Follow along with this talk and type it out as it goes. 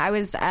I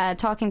was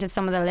talking to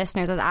some of the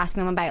listeners. I was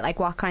asking them about like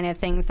what kind of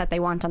things that they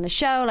want on the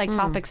show, like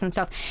topics and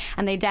stuff,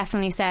 and they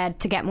definitely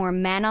said to get more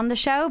men on the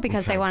show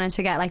because they wanted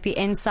to get like the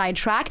inside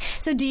track.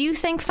 So do you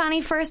think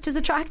Fanny First is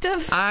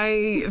attractive?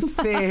 I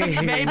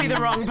think maybe the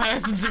wrong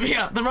person to be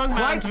the wrong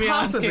man to be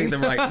possibly asking.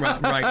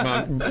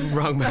 the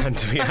wrong man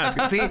to be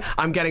asking. See,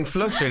 I'm getting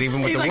flustered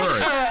even with He's the like,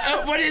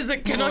 word. what is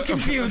it? Cannot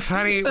confuse.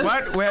 Fanny,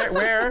 what?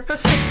 Where?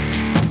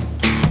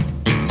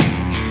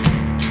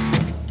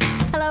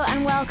 Hello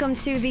and welcome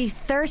to the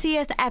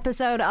 30th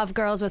episode of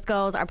Girls with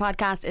Goals. Our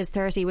podcast is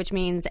 30, which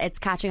means it's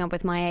catching up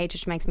with my age,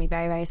 which makes me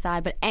very, very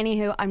sad. But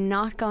anywho, I'm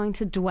not going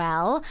to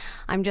dwell.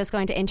 I'm just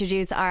going to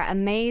introduce our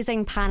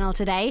amazing panel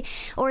today.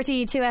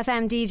 RTE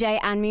 2FM DJ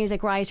and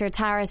music writer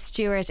Tara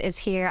Stewart is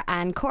here,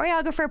 and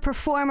choreographer,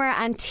 performer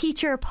and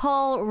teacher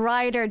Paul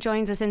Ryder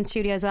joins us in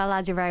studio as well.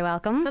 Lads, you're very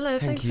welcome. Hello,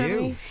 thanks for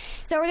having me.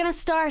 So we're going to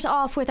start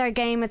off with our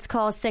game. It's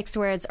called 6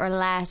 Words or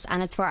Less,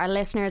 and it's for our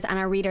listeners and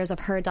our readers of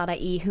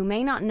Her.ie who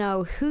may not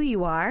know who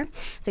you are.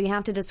 So you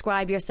have to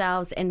describe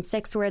yourselves in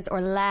 6 words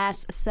or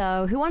less.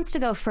 So who wants to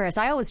go first?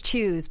 I always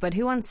choose, but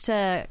who wants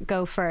to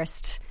go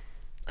first?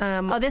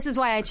 This is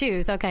why I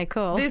choose. Okay,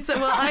 cool. Because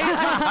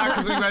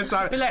we went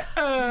on.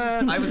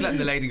 I was letting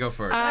the lady go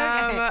first.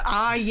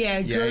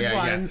 Good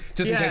one.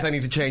 Just in case I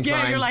need to change mine.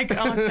 Yeah, you're like,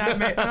 oh damn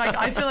it. I'm like,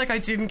 I feel like I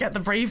didn't get the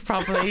brief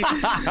properly.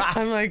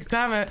 I'm like,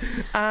 damn it.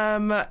 I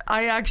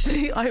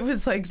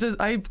was like,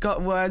 I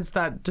got words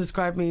that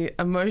describe me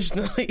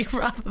emotionally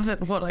rather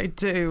than what I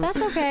do.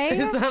 That's okay.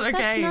 Is that okay?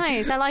 That's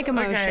nice. I like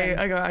emotion.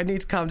 Okay, I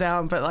need to calm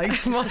down, but like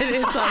mine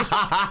is like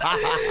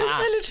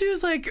I literally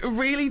was like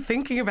really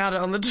thinking about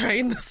it on the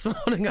train this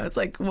morning. I was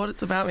like, what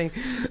is about me?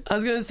 I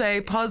was going to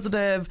say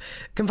positive,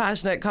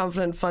 compassionate,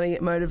 confident, funny,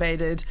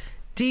 motivated,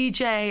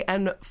 DJ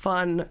and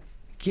fun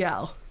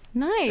gal.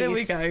 Nice. There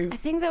we go. I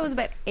think that was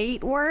about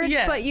 8 words,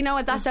 Yeah. but you know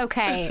what? That's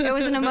okay. It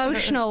was an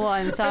emotional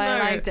one, so I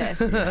liked it.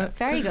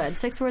 Very good.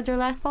 6 words or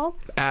less, Paul?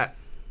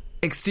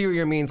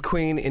 Exterior means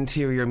queen,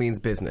 interior means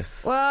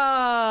business.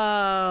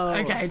 Whoa.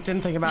 Okay, didn't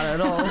think about it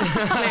at all.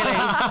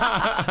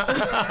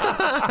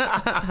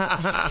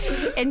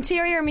 Clearly.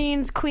 Interior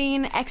means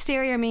queen,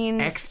 exterior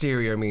means...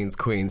 Exterior means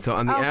queen. So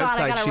on the Oh, God, I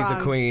outside, got it she's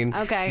wrong. a queen.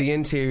 Okay. The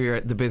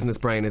interior, the business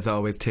brain is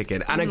always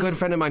ticking. And a good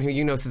friend of mine who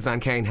you know, Suzanne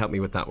Kane, helped me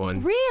with that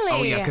one. Really?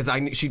 Oh, yeah,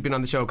 because she'd been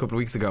on the show a couple of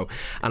weeks ago,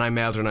 and I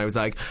mailed her and I was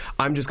like,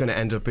 I'm just going to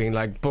end up being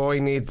like, boy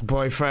needs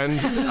boyfriend.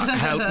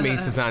 Help me,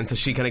 Suzanne. So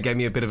she kind of gave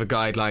me a bit of a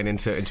guideline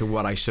into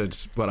what I should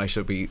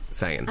be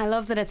saying. I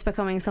love that it's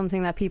becoming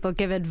something that people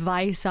give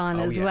advice on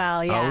as yeah.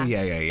 well. Yeah. Oh,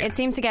 yeah. It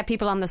seems to get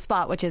people on the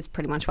spot, which is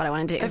pretty much what I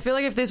want to do. I feel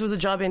like if this was a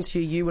job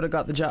interview, you would have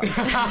got the job.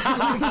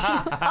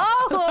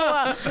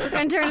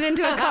 And turn it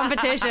into a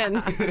competition.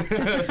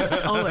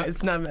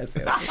 Always, not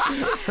messing.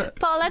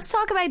 Paul, let's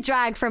talk about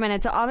drag for a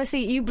minute. So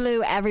obviously you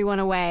blew everyone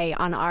away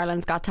on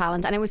Ireland's Got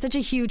Talent, and it was such a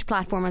huge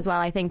platform as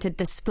well, I think, to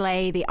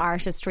display the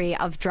artistry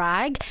of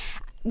drag.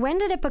 When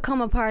did it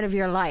become a part of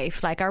your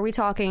life? Like, are we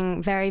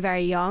talking very,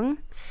 very young?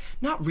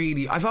 Not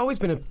really. I've always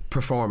been a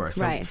performer,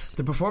 so Right.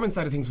 the performance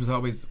side of things was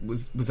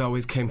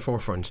always came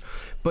forefront.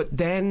 But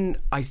then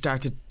I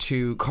started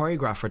to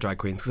choreograph for drag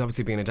queens because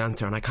obviously being a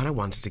dancer, and I kind of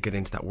wanted to get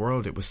into that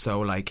world. It was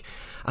so like,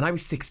 and I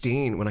was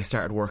 16 when I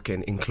started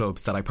working in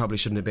clubs that I probably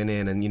shouldn't have been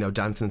in, and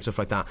dancing and stuff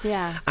like that.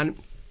 Yeah. And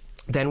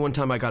then one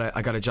time I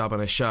got a job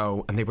on a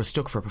show, and they were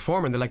stuck for a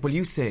performer, and they're like, well,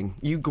 you sing,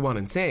 you go on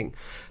and sing.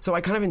 So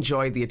I kind of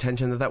enjoyed the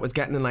attention that was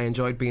getting, and I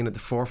enjoyed being at the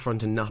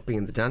forefront and not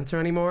being the dancer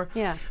anymore.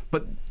 Yeah.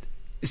 But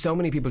so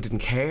many people didn't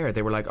care.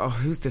 They were like, oh,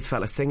 who's this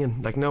fella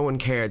singing? Like, no one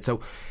cared.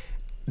 So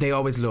they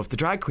always loved the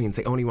drag queens.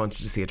 They only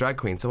wanted to see a drag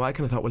queen. So I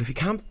kind of thought, well, if you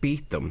can't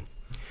beat them,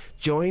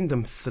 join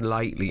them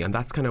slightly. And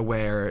that's kind of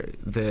where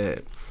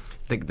the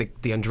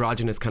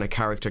androgynous kind of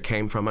character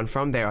came from, and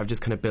from there I've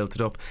just kind of built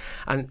it up.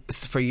 And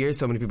for years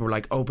so many people were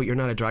like, oh, but you're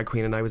not a drag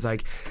queen, and I was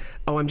like,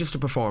 oh, I'm just a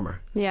performer.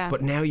 Yeah.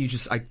 But now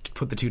I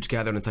put the two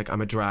together, and it's like,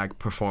 I'm a drag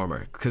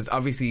performer, because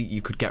obviously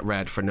you could get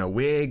read for no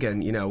wig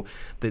and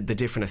the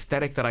different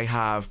aesthetic that I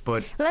have.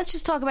 But Let's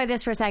just talk about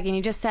this for a second.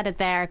 You just said it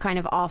there kind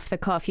of off the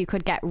cuff, you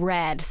could get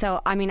read.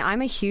 So I mean,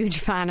 I'm a huge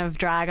fan of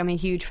drag. I'm a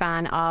huge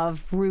fan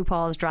of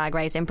RuPaul's Drag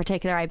Race in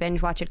particular. I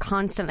binge watch it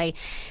constantly.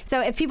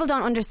 So if people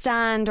don't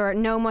understand or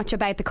know much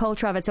about the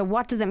culture of it, so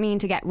what does it mean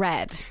to get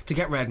read? to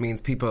get read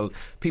means people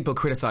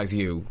criticise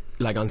you,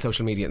 like on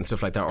social media and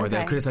stuff like that, or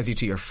they'll criticise you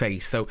to your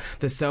face. So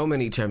there's so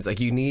many terms. Like,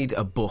 you need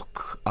a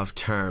book of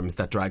terms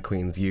that drag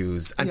queens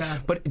use. And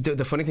but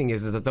the funny thing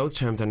is that those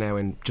terms are now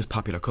in just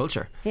popular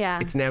culture. Yeah.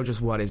 It's now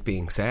just what is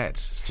being said.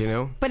 Do you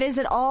know? But is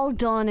it all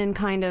done in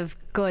kind of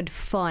good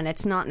fun?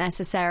 It's not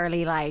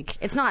necessarily like,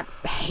 it's not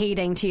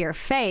hating to your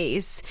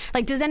face.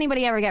 Like, does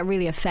anybody ever get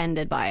really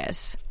offended by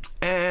it?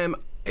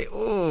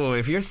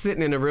 If you're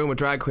sitting in a room with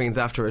drag queens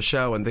after a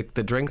show and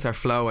the drinks are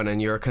flowing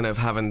and you're kind of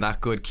having that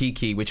good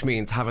kiki, which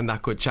means having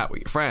that good chat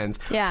with your friends,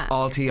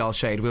 all tea, all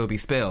shade will be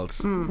spilled.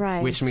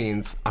 Right. Which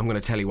means I'm going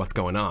to tell you what's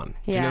going on.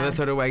 Do you know that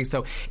sort of way?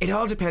 So it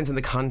all depends on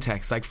the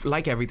context.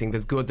 Like everything,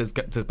 there's good, there's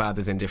bad,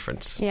 there's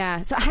indifferent.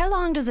 Yeah. So how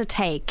long does it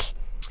take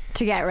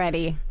to get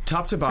ready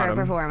top to for a bottom?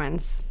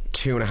 performance?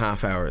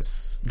 2.5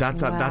 hours.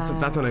 That's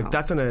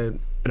on an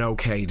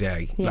okay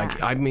day. Yeah.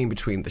 Like, I mean,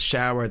 between the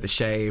shower, the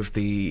shave,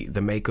 the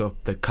makeup,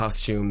 the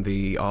costume,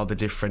 all the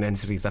different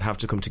entities that have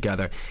to come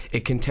together,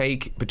 it can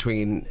take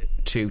between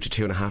 2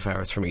 to 2.5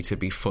 hours for me to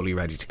be fully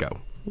ready to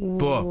go.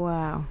 But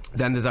Wow.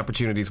 then there's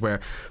opportunities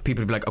where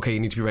people will be like, okay, you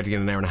need to be ready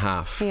in an hour and a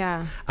half.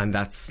 Yeah. And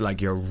that's like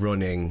you are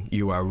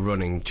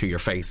running to your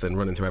face and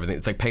running through everything.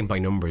 It's like paint by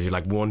numbers. You're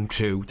like 1,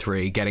 2,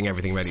 3, getting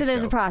everything ready So to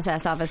there's go. a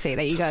process, obviously,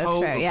 that you go Total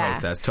through. Yeah.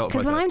 total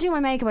Because when process. I'm doing my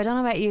makeup, I don't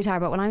know about you, Tara,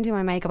 but when I'm doing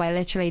my makeup, I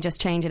literally just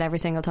change it every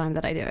single time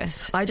that I do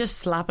it. I just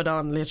slap it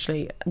on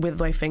literally with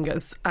my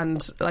fingers,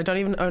 and I don't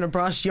even own a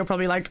brush. You're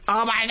probably like,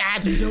 oh my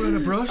God, you don't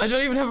own a brush? I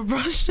don't even have a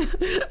brush.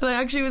 And I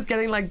actually was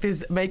getting like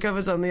this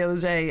makeup done the other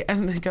day,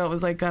 and the girl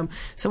was like,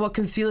 so what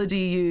concealer do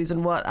you use,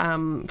 and what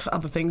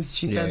other things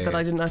she said that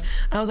I didn't know. And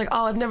I was like,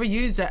 oh, I've never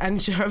used it.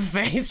 And her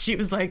face, she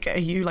was like, are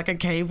you like a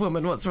cave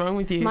woman? What's wrong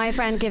with you? My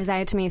friend gives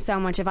out to me so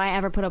much. If I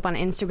ever put up on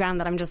Instagram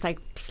that I'm just like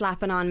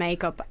slapping on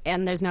makeup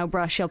and there's no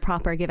brush, she'll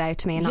proper give out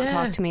to me and not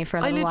talk to me for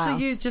a little while. I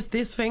literally use just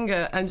this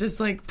finger and just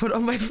like put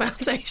on my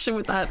foundation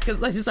with that,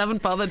 because I just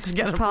haven't bothered to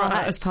get a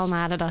brush. Is Paul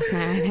mad at us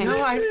now, I think? No,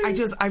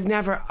 I've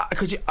never.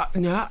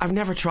 I've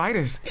never tried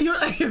it.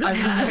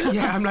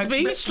 I'm like,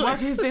 speechless.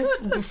 what is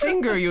this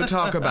finger you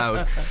talk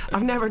about?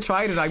 I've never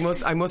tried it. I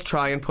must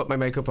try and put my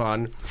makeup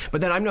on, but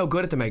then I'm no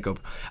good at the makeup.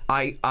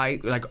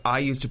 I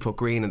used to put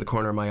green in the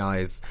corner of my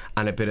eyes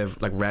and a bit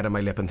of like red on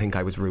my lip and think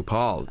I was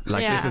RuPaul.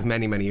 Like this is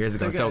many years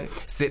ago. Okay. So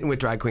sitting with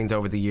drag queens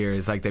over the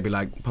years, like they'd be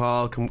like,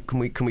 Paul, can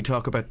we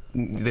talk about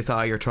this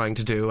eye you're trying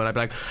to do? And I'd be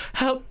like,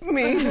 help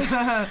me.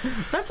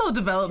 That's all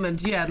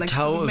development, yeah. Like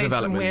Total make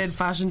development. some weird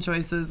fashion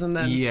choices, and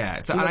then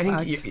So and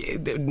I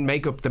think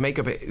the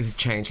makeup has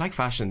changed, like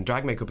fashion.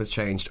 Drag makeup has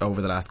changed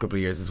over the last couple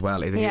of years as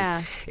well.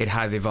 It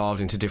has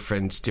evolved into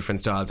different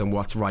styles and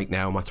what's right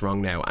now and what's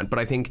wrong now. But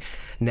I think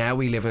now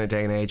we live in a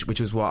day and age, which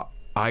is what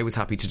I was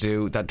happy to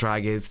do, that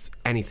drag is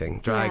anything.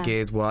 Drag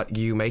is what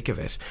you make of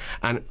it.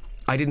 And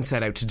I didn't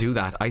set out to do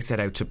that. I set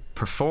out to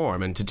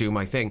perform and to do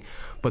my thing.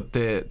 But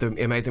the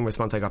amazing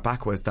response I got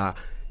back was that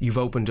you've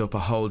opened up a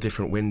whole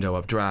different window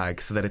of drag,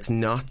 so that it's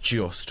not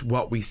just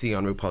what we see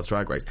on RuPaul's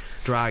Drag Race.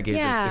 Drag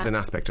is an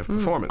aspect of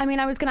performance. I mean,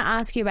 I was going to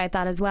ask you about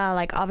that as well.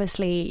 Like,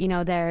 obviously, you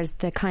know, there's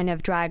the kind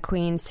of drag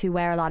queens who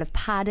wear a lot of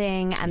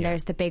padding, and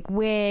there's the big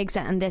wigs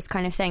and this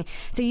kind of thing.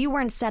 So you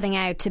weren't setting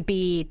out to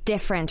be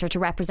different or to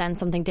represent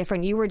something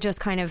different. You were just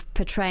kind of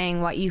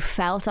portraying what you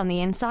felt on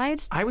the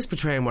inside. I was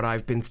portraying what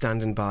I've been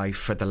standing by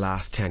for the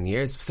last 10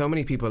 years. So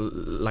many people,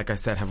 like I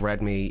said, have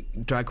read me,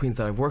 drag queens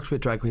that I've worked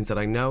with, drag queens that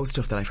I know,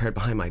 stuff that I've heard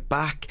behind my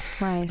back.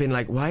 Right. Been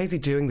like, why is he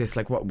doing this?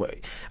 Like, what?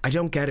 I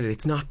don't get it.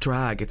 It's not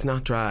drag. It's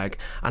not drag.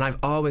 And I've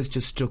always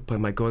just stuck by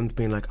my guns,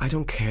 being like, I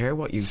don't care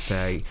what you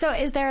say. So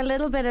is there a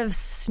little bit of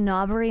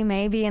snobbery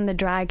maybe in the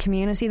drag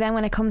community then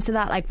when it comes to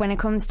that? Like, when it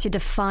comes to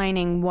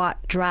defining what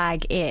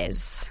drag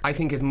is? I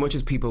think as much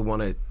as people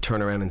want to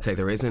turn around and say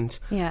there isn't,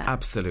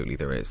 absolutely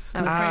there is.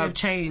 I'm afraid of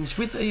change.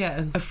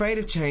 Afraid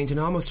of change and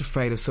almost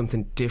afraid of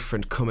something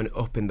different coming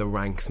up in the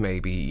ranks,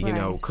 maybe, you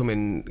know,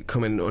 coming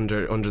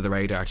under the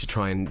radar to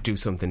try and do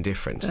something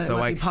different. So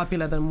might be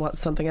popular than what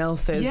something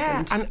else is.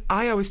 Yeah, and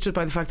I always stood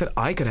by the fact that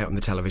I got out on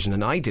the television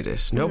and I did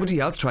it. Nobody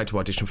else tried to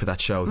audition for that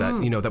show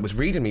that, you know, that was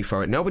reading me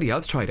for it. Nobody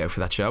else tried out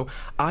for that show.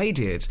 I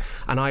did.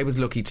 And I was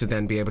lucky to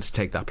then be able to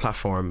take that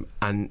platform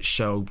and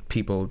show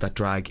people that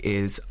drag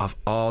is of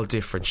all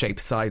different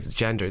shapes, sizes,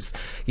 genders,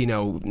 you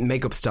know,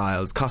 makeup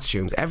styles,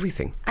 costumes,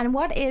 everything. And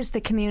what is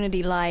the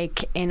community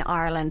like in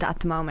Ireland at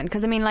the moment?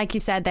 Because, I mean, like you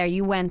said there,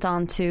 you went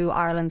on to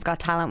Ireland's Got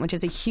Talent, which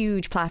is a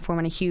huge platform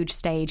and a huge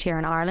stage here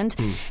in Ireland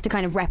to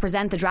kind of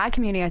represent the drag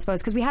community, I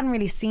suppose, because we hadn't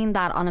really seen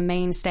that on a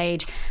main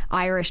stage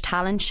Irish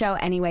talent show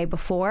anyway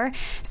before.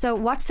 So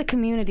what's the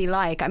community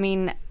like? I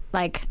mean,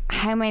 like,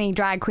 how many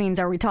drag queens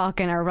are we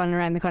talking are running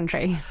around the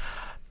country?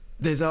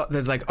 There's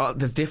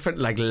different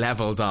like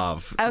levels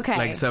of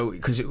like, so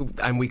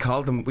and we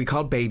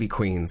call baby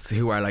queens,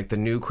 who are like the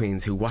new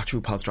queens who watch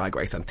RuPaul's Drag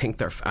Race and think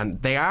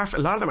they are a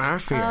lot of them are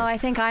fierce. Oh, I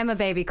think I'm a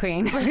baby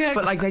queen.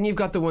 But like then you've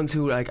got the ones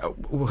who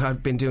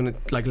have been doing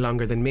it like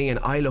longer than me and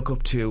I look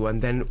up to,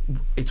 and then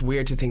it's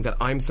weird to think that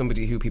I'm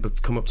somebody who people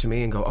come up to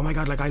me and go, oh my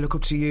God, like I look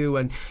up to you,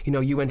 and you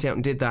know you went out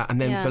and did that, and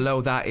then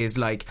below that is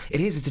like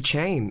it's a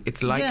chain.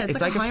 It's like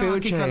it's like a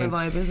food chain kind of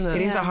vibe, isn't it?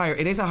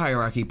 It is a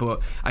hierarchy, but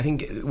I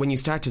think when you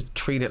start to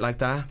treat it like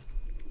that,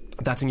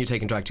 that's when you're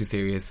taking drag too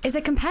serious. Is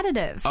it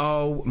competitive?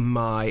 Oh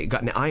my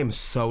God. Now, I am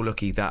so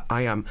lucky that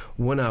I am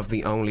one of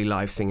the only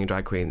live singing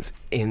drag queens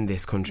in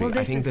this country. Well,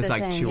 I think there's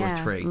like two or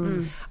three.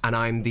 And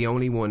I'm the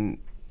only one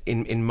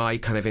in my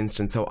kind of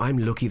instance. So I'm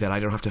lucky that I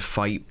don't have to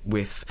fight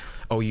with,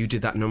 oh, you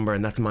did that number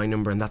and that's my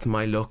number and that's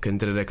my look and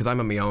da-da-da, because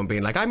I'm on my own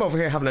being like, I'm over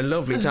here having a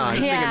lovely time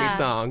singing my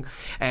song.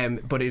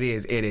 But it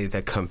is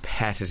a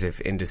competitive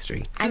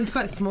industry. And it's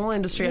quite a small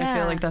industry. I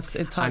feel like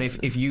it's hard. And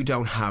if you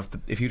don't have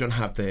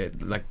the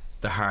like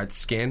the hard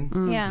skin,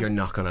 you're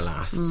not going to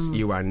last.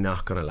 You are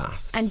not going to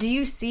last. And do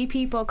you see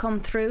people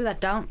come through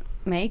that don't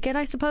make it,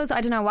 I suppose.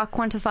 I don't know what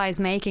quantifies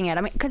making it.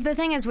 I mean, because the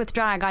thing is with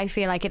drag, I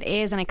feel like it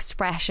is an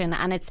expression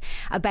and it's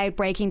about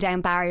breaking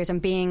down barriers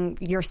and being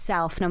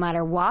yourself no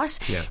matter what.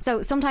 Yeah.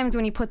 So sometimes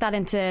when you put that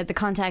into the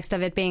context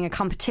of it being a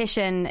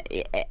competition,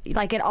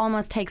 it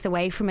almost takes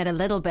away from it a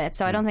little bit.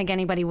 So I don't think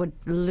anybody would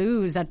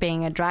lose at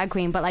being a drag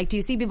queen. But like, do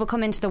you see people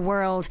come into the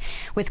world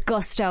with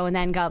gusto and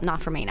then go,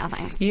 not for me, no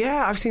thanks?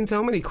 Yeah, I've seen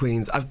so many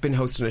queens. I've been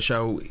hosting a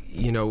show,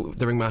 you know,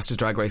 the Ringmasters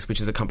Drag Race,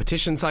 which is a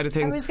competition side of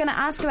things. I was going to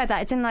ask about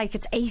that. It's in like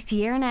its 8th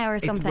year now or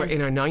something. We're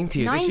in our 9th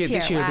year.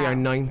 This year will be our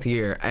 9th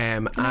year.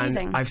 And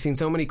I've seen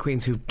so many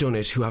queens who've done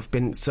it, who have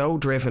been so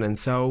driven and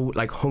so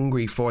like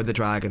hungry for the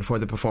drag and for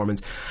the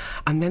performance,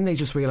 and then they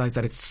just realise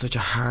that it's such a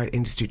hard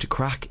industry to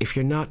crack if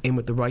you're not in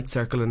with the right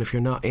circle and if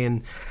you're not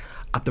in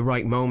at the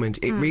right moment.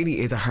 It really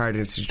is a hard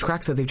industry to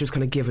crack, so they've just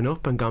kind of given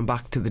up and gone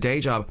back to the day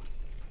job.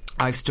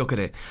 I've stuck at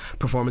it.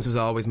 Performance was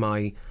always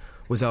my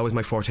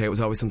forte. It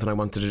was always something I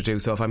wanted to do.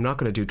 So if I'm not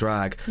going to do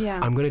drag,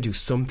 I'm going to do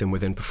something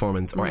within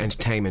performance or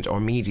entertainment or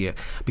media,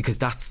 because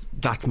that's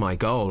my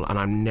goal, and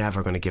I'm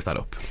never going to give that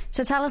up.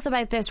 So tell us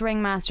about this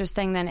Ringmasters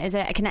thing then.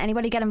 Can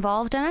anybody get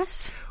involved in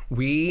it?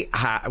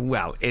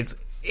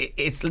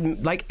 It's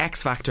like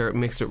X Factor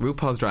mixed with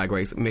RuPaul's Drag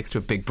Race mixed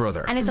with Big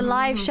Brother. And it's a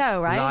live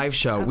show, right? Live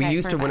show. Okay, we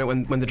used to run it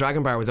perfect. when the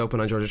Dragon Bar was open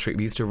on Georgia Street.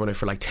 We used to run it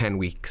for like 10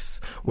 weeks.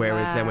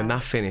 Whereas then when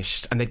that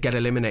finished, and they'd get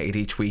eliminated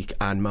each week,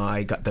 and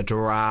my God, the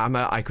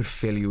drama I could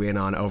fill you in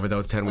on over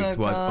those 10 weeks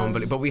was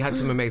unbelievable. But we had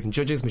some amazing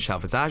judges. Michelle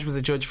Visage was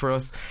a judge for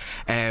us.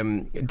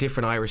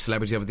 Different Irish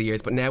celebrities over the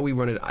years. But now we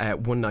run it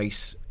one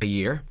night a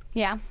year.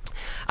 Yeah.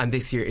 And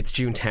this year it's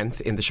June 10th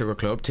in the Sugar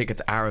Club.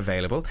 Tickets are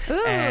available.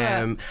 Ooh.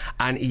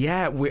 And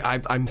yeah,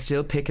 I'm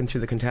still picking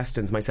through the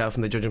contestants. Myself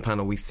and the judging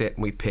panel, we sit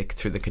and we pick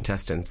through the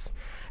contestants.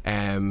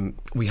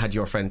 We had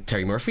your friend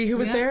Terry Murphy who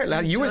was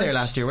there. You were there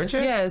last year, weren't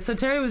you? Yeah, so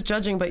Terry was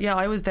judging, but yeah,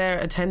 I was there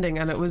attending,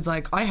 and it was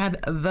like, I had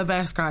the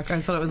best crack.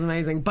 I thought it was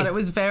amazing, but it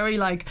was very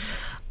like...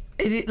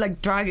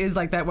 like drag is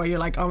like that, where you're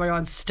like, oh my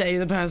God, stay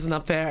the person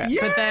up there.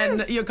 Yes! But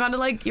then you're kind of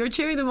like, you're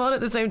cheering them on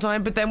at the same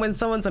time. But then when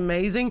someone's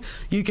amazing,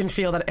 you can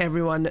feel that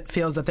everyone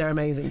feels that they're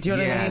amazing. Do you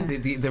know what I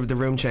mean? The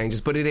room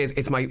changes. But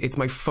it's my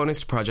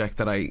funnest project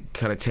that I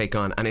kind of take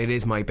on, and it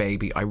is my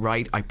baby. I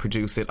write, I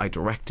produce it, I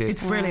direct it.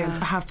 It's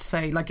brilliant, I have to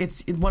say. Like,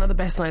 it's one of the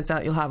best nights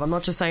out you'll have. I'm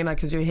not just saying that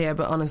because you're here,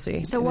 but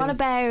honestly. So what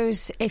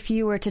about if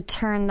you were to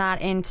turn that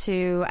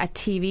into a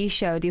TV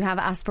show? Do you have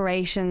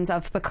aspirations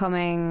of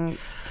becoming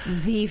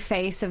the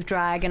face of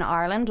drag in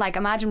Ireland? Like,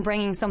 imagine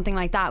bringing something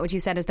like that, which you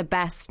said is the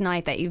best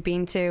night that you've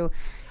been to.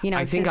 You know,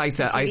 I think I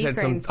said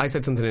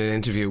something in an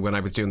interview when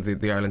I was doing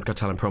the Ireland's Got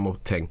Talent promo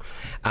thing,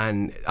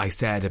 and I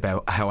said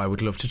about how I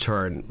would love to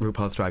turn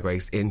RuPaul's Drag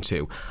Race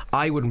into.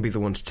 I wouldn't be the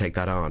one to take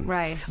that on.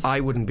 Right. I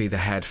wouldn't be the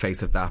head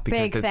face of that,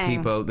 because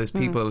there's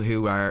people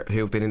who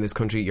have been in this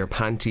country. Your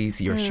Panties,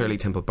 your Shirley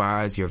Temple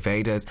Bars, your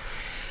Vedas,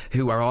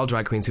 who are all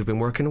drag queens who've been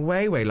working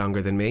way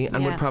longer than me,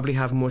 and would probably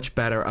have much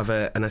better of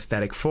an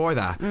aesthetic for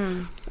that.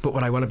 But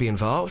would I want to be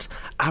involved?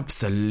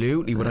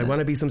 Absolutely. Would I want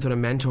to be some sort of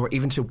mentor,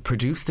 even to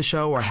produce the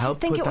show or help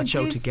put that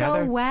show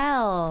together? So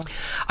well.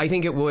 I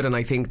think it would, and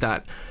I think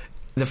that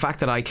the fact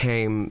that I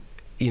came,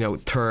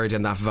 third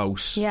in that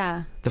vote,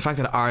 the fact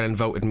that Ireland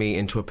voted me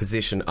into a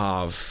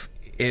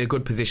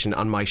good position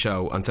on my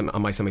show,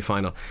 on my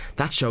semi-final,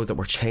 that shows that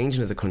we're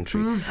changing as a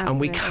country, and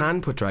we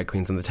can put drag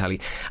queens on the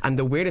telly. And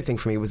the weirdest thing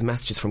for me was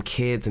messages from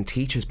kids and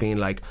teachers being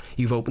like,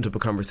 you've opened up a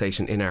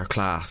conversation in our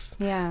class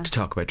to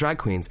talk about drag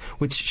queens,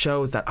 which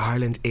shows that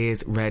Ireland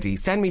is ready.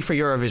 Send me for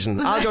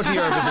Eurovision. I'll go to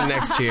Eurovision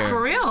next year.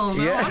 For real?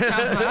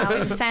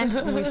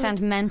 We've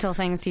sent mental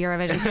things to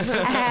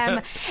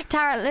Eurovision.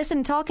 Tara,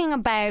 listen, talking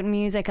about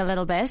music a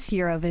little bit,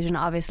 Eurovision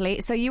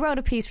obviously, so you wrote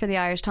a piece for the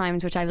Irish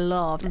Times which I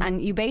loved,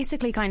 and you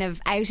basically kind of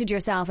outed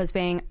yourself as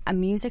being a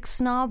music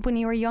snob when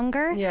you were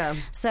younger. Yeah.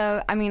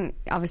 So, I mean,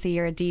 obviously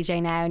you're a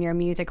DJ now and you're a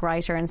music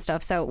writer and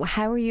stuff. So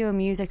how were you a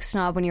music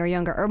snob when you were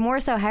younger? Or more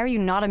so, how are you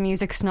not a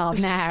music snob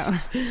now?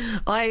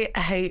 I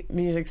hate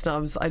music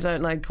snobs. I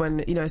don't like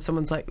when,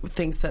 someone's like,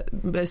 thinks that,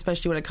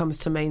 especially when it comes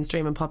to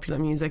mainstream and popular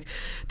music,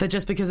 that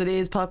just because it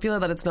is popular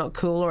that it's not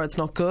cool or it's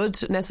not good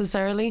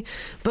necessarily.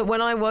 But when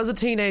I was a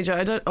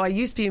teenager, I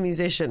used to be a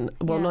musician.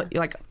 Well, not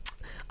like...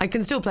 I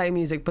can still play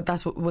music, but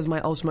that's what was my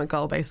ultimate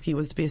goal, basically,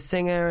 was to be a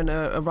singer and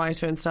a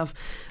writer and stuff.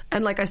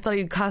 And I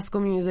studied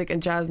classical music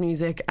and jazz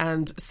music,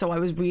 and so I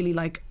was really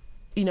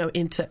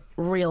into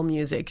real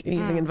music,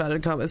 using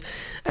inverted commas.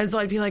 And so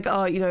I'd be like,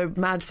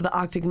 mad for the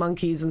Arctic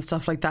Monkeys and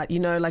stuff like that,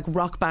 like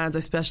rock bands,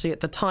 especially at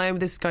the time.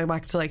 This is going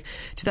back to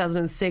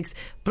 2006.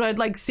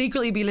 But I'd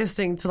secretly be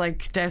listening to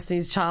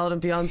Destiny's Child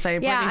and Beyonce,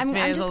 Britney Spears,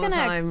 I'm just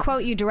going to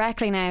quote you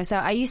directly now. So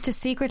I used to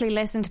secretly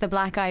listen to the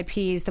Black Eyed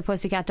Peas, the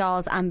Pussycat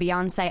Dolls and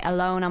Beyonce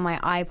alone on my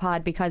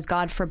iPod, because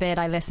God forbid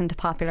I listened to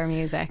popular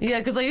music. Yeah,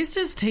 because I used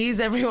to just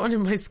tease everyone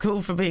in my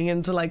school for being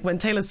into when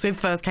Taylor Swift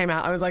first came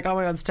out. I was like, oh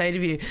my God, State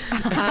of You.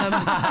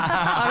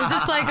 I was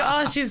just like,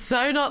 oh, she's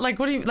so not like,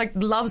 what do you like?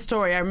 Love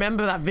Story. I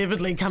remember that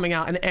vividly coming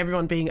out and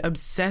everyone being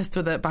obsessed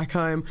with it back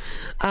home.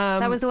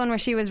 That was the one where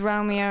she was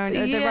Romeo, the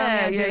Romeo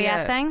and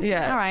Juliet thing.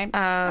 Yeah.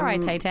 All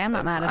right, Tay-Tay. I'm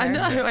not mad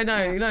at her. I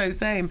know,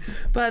 same.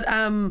 But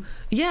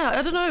yeah,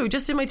 I don't know.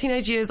 Just in my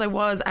teenage years, and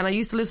I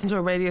used to listen to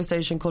a radio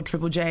station called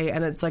Triple J,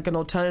 and it's like an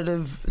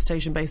alternative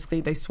station.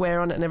 Basically, they swear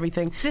on it and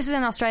everything. So this is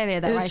in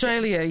Australia, though, in right?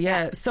 Australia,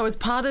 yeah. So it's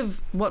part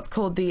of what's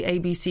called the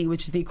ABC,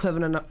 which is the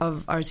equivalent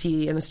of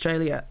RTE in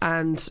Australia.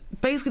 And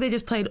basically, they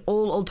just played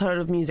all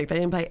alternative music. They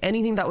didn't play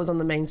anything that was on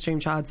the mainstream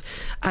charts.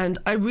 And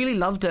I really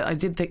loved it. I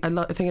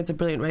think it's a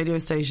brilliant radio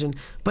station,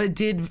 but it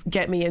did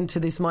get me into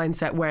this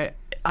mindset where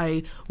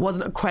I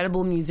wasn't a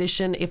credible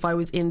musician if I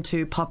was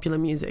into popular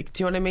music.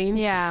 Do you know what I mean?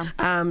 Yeah.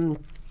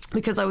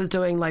 Because I was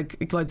doing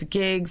like loads of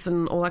gigs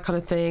and all that kind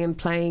of thing, and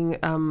playing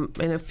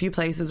in a few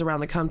places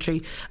around the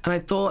country, and I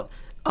thought,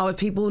 if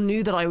people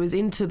knew that I was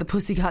into the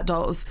Pussycat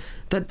Dolls,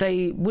 that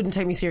they wouldn't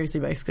take me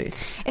seriously, basically.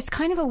 It's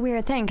kind of a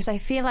weird thing, because I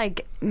feel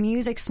like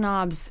music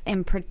snobs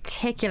in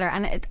particular,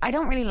 and I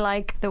don't really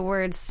like the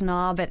word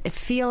snob. It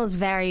feels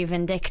very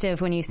vindictive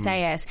when you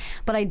say it,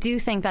 but I do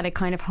think that it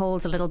kind of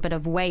holds a little bit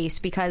of weight,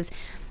 because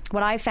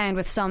what I found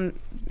with some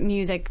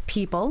music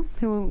people,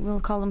 who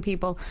we'll call them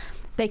people,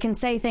 they can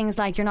say things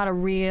like, you're not a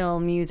real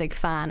music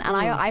fan. And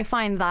I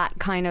find that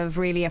kind of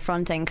really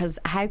affronting, because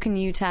how can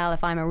you tell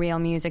if I'm a real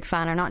music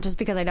fan or not, just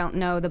because I don't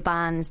know the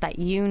bands that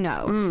you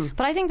know?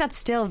 But I think that's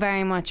still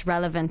very much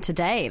relevant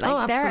today.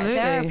 Like,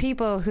 there are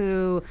people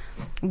who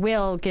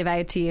will not give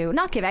out to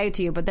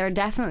you, but they're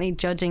definitely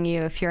judging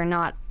you if you're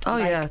not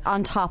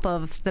on top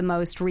of the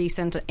most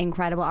recent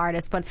incredible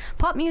artists. But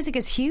pop music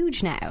is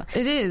huge now.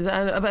 It is.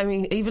 And I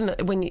mean, even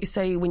when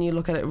you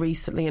look at it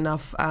recently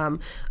enough,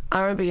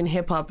 R&B and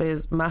hip hop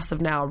is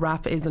massive now.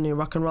 Rap is the new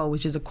rock and roll,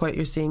 which is a quote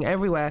you're seeing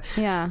everywhere.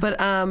 Yeah.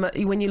 But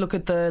when you look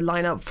at the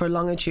lineup for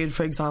Longitude,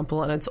 for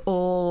example, and it's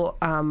all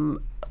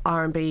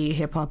R&B,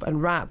 hip hop,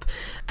 and rap.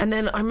 And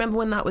then I remember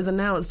when that was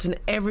announced, and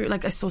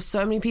I saw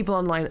so many people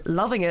online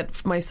loving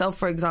it. Myself,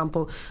 for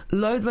example,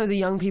 loads of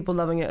young people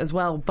loving it as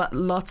well. But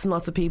lots and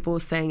lots of people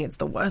saying it's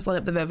the worst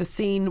lineup they've ever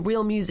seen.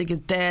 Real music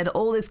is dead.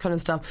 All this kind of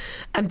stuff.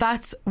 And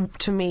that's,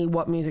 to me,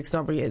 what music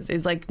snobbery is.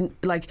 Is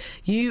like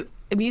you.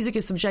 Music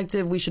is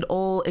subjective. We should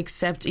all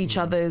accept each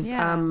other's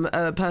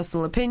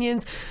personal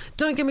opinions.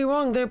 Don't get me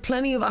wrong, there are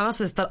plenty of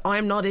artists that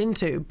I'm not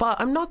into,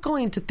 but I'm not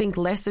going to think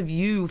less of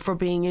you for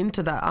being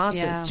into that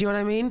artist. Yeah. Do you know what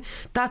I mean?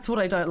 That's what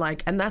I don't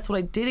like, and that's what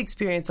I did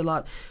experience a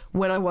lot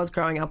when I was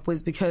growing up,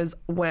 was because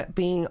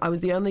I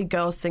was the only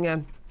girl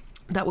singer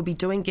that would be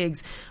doing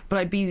gigs,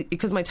 but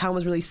because my town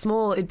was really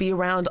small, it'd be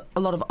around a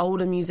lot of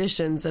older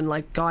musicians and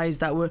like guys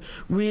that were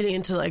really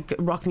into like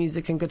rock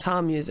music and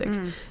guitar music.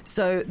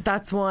 So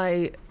that's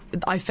why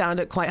I found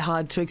it quite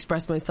hard to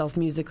express myself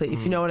musically,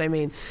 if you know what I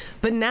mean.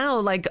 But now,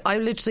 like, I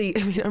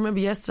remember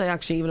yesterday,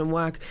 actually, even in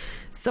work,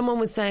 someone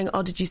was saying,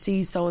 "Oh, did you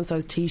see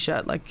so-and-so's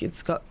T-shirt? Like,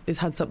 it's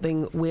had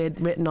something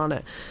weird written on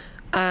it."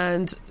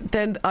 And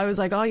then I was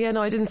like, "Oh, yeah,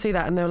 no, I didn't see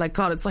that." And they were like,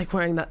 "God, it's like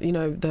wearing that,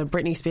 the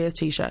Britney Spears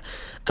T-shirt."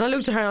 And I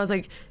looked at her and I was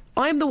like,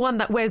 I'm the one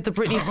that wears the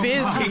Britney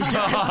Spears T-shirt.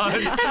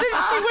 And then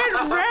she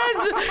went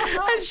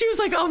red, and she was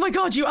like, "Oh my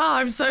God, you are!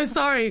 I'm so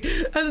sorry."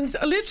 And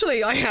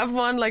literally, I have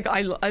one. Like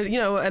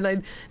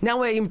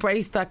now I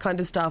embrace that kind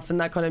of stuff and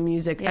that kind of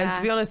music. Yeah. And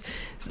to be honest,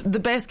 the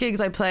best gigs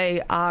I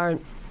play are.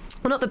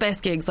 Well, not the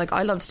best gigs. Like,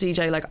 I love to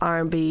DJ like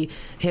R&B,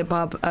 hip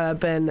hop,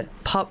 urban,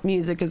 pop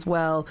music as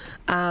well,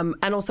 and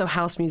also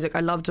house music.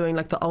 I love doing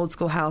like the old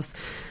school house,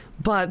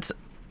 but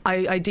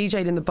I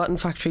DJ'd in the Button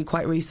Factory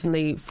quite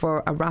recently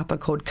for a rapper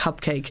called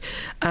Cupcake,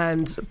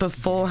 and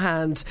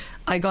beforehand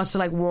I got to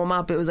like warm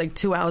up. It was like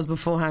 2 hours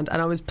beforehand,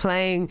 and I was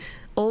playing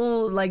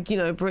all like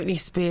Britney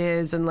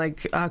Spears and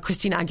like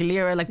Christina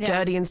Aguilera, like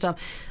Dirty and stuff.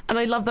 And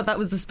I love that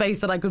was the space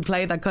that I could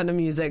play that kind of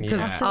music.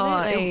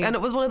 Absolutely. And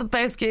it was one of the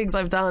best gigs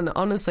I've done,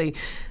 honestly.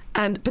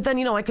 But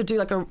then I could do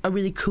like a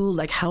really cool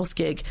like house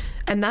gig,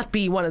 and that'd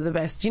be one of the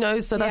best,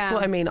 so that's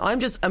what I mean. I'm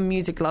just a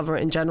music lover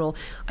in general.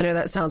 I know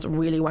that sounds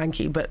really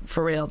wanky, but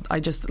for real, I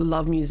just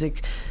love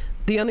music.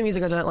 The only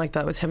music I don't like,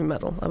 though, is heavy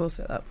metal. I will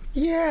say that.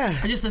 Yeah.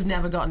 I just have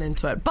never gotten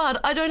into it. But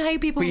I don't hate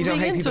people who don't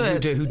hate into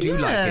people it. who do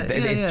like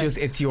it.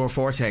 It's your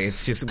forte.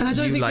 It's just and I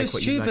don't think like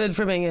you're stupid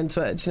for being into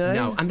it,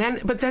 No.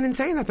 But then in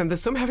saying that, then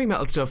there's some heavy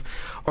metal stuff,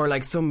 or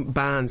like some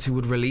bands who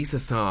would release a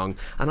song,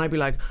 and I'd be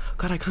like,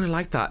 God, I kind of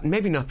like that.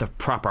 Maybe not the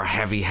proper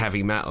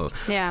heavy metal.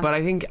 Yeah. But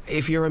I think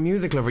if you're a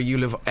music lover, you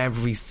love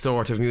every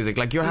sort of music.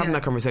 Like, you're having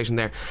that conversation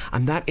there,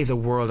 and that is a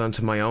world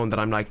unto my own, that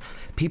I'm like,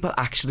 people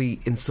actually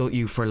insult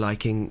you for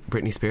liking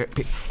Britney Spears.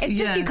 It's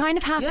just you kind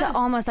of have to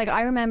almost, like,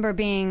 I remember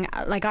being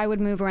like, I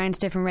would move around to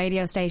different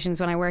radio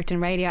stations when I worked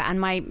in radio, and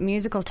my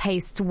musical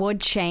tastes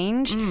would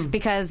change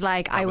because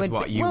like that I would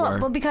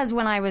well, because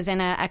when I was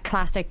in a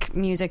classic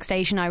music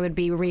station, I would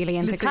be really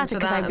into classic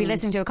because I'd be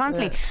listening to it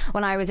constantly.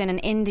 When I was in an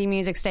indie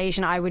music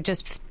station, I would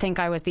just think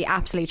I was the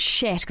absolute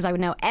shit because I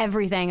would know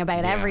everything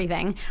about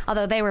everything,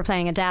 although they were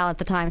playing Adele at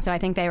the time, so I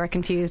think they were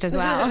confused as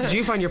well. Did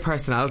you find your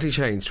personality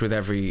changed with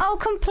every... Oh,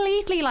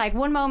 completely. Like,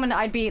 one moment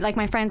I'd be like,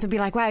 my friends would be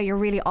like, wow, you're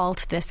really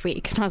alt this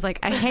week. And I was like,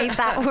 I hate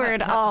that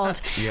word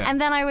alt. Yeah.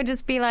 And then I would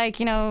just be like,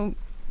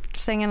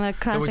 singing a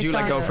classic So would you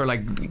song. go for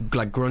like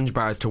grunge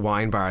bars to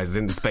wine bars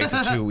in the space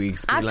of 2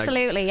 weeks?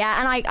 Absolutely, yeah.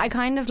 And I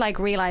kind of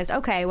realised,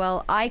 okay,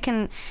 well, I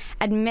can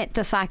admit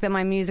the fact that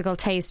my musical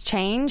tastes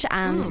change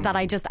and that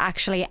I just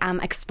actually am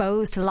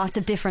exposed to lots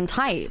of different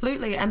types.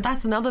 Absolutely. And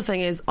that's another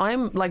thing is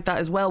I'm like that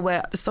as well,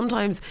 where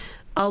sometimes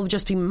I'll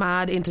just be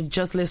mad into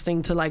just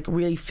listening to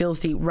really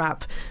filthy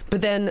rap,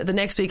 but then the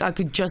next week I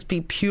could just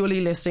be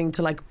purely listening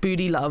to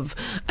Booty Love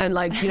and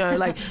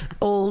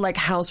all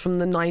house from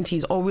the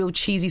 90s or real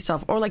cheesy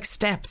stuff or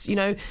Steps,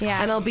 Yeah.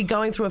 And I'll be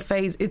going through a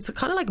phase. It's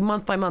kind of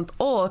month by month,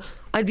 or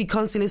I'd be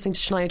constantly listening to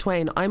Shania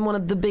Twain. I'm one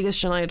of the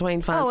biggest Shania Twain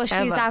fans Oh, well,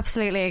 she's ever.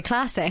 absolutely a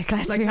classic,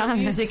 let's be her honest.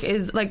 music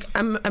is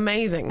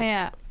amazing.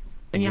 Yeah.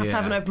 And you have to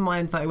have an Yeah. open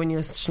mind, though, when you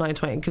listen to Shania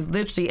Twain, because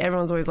literally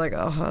everyone's always like,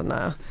 oh,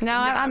 no. No,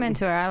 I'm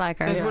into her. I like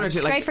her. There's one or two,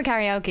 It's great for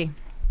karaoke.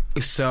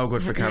 It's so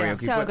good for karaoke.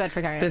 So but good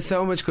for karaoke. There's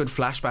so much good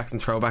flashbacks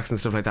and throwbacks and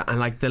stuff like that.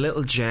 And the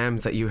little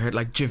gems that you heard,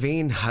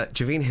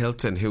 Javine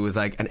Hilton, who was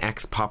an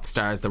ex-pop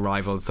stars, the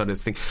Rivals sort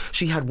of thing.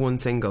 She had one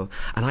single,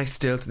 and I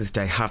still to this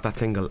day have that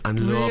single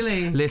and love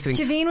listening.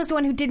 Javine was the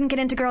one who didn't get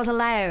into Girls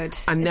Aloud.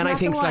 And then Isn't I that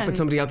think the slept one? with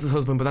somebody else's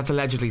husband, but that's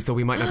allegedly, so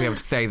we might not be able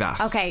to say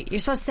that. Okay, you're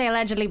supposed to say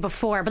allegedly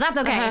before, but that's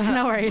okay.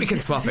 No worries. We can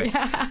swap it.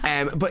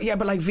 But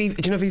Vivi,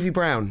 do you know Vivi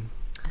Brown?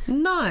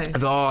 No.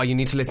 Oh, you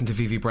need to listen to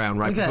Vivi Brown,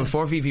 right? Okay. But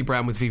before Vivi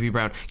Brown was Vivi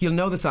Brown, you'll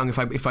know the song. If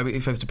I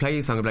was to play you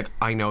a song, I'd be like,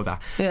 I know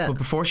that. Yeah. But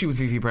before she was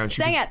Vivi Brown, she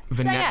Sing was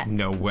it, sing it.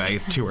 No way,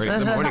 it's too early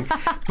in the morning.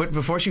 But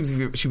before she was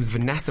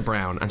Vanessa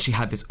Brown, and she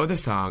had this other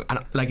song, and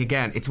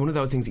again, it's one of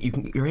those things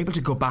that you're able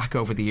to go back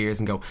over the years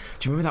and go,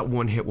 do you remember that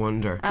one hit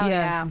wonder? Oh,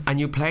 yeah. And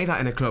you play that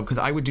in a club, because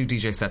I would do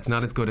DJ sets,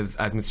 not as good as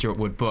Miss Stewart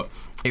would, but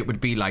it would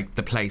be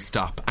the play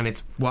stop, and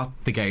it's what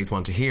the gays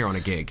want to hear on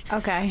a gig.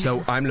 Okay.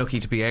 So I'm lucky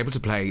to be able to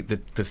play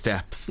the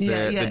steps,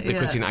 the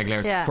Christina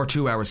Aguilera for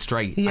 2 hours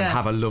straight and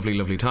have a lovely,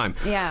 lovely time.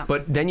 Yeah.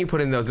 But then you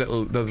put in those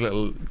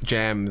little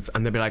gems,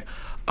 and they'll be like,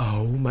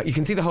 oh my! You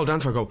can see the whole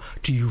dance floor go,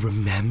 do you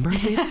remember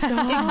this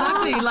song?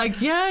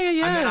 Exactly. Yeah.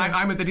 And then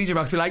I'm at the DJ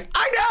box, be like,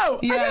 I know.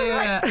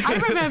 Yeah. I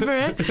remember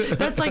it.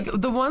 That's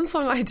the one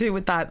song I do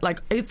with that.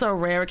 It's a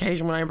rare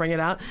occasion when I bring it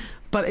out,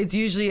 but it's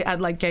usually at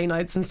gay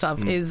nights and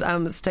stuff. Is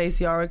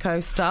Stacey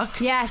Orico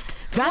Stuck? Yes.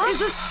 That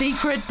is a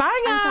secret banger.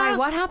 I'm sorry,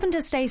 what happened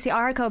to Stacey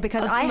Orico?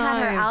 Because I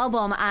had her know.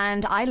 album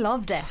and I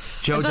loved it.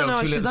 I don't know Jojo,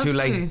 what too she's little, up too to.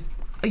 late.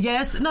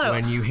 Yes, no.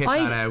 When you hit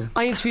that out.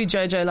 I interviewed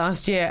JoJo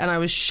last year and I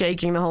was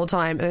shaking the whole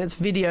time, and it's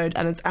videoed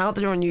and it's out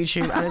there on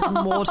YouTube and it's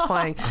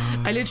mortifying.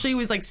 I literally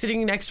was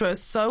sitting next to her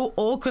so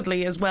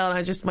awkwardly as well,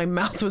 and my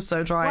mouth was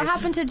so dry. What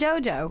happened to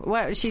JoJo?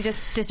 What, she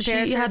just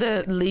disappeared? She had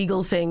a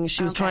legal thing.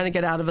 She was trying to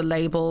get out of a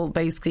label.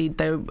 Basically,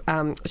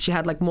 she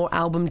had more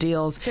album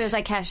deals. So it was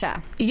like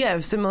Kesha. Yeah,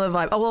 similar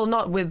vibe. Oh, well,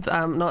 not with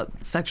not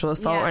sexual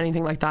assault Yeah. or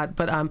anything like that,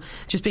 but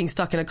just being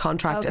stuck in a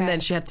contract, and then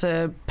she had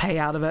to pay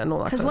out of it and all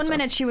that. Because kind one of stuff.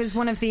 minute she was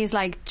one of these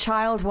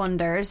child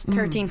wonders,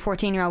 13,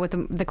 14-year-old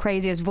with the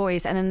craziest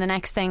voice, and then the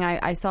next thing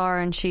I saw her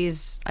and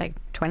she's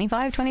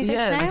 25, 26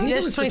 Yeah, now. I think There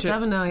she's was such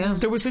 27 now. Yeah.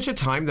 There was such a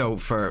time though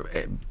for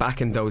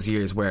back in those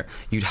years where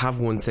you'd have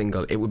one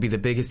single, it would be the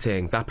biggest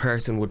thing. That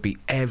person would be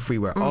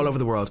everywhere, all over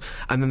the world,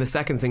 and then the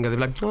second single they'd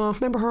be like, oh,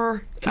 remember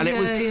her? And it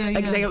was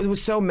there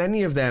was so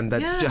many of them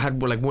that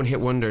had one hit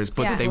wonders,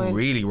 but they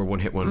really were one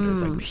hit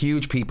wonders,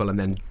 huge people, and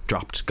then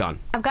dropped, gone.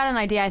 I've got an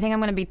idea. I think I'm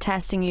going to be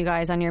testing you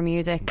guys on your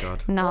music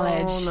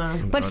knowledge. Oh,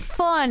 no. But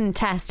fun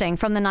testing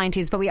from the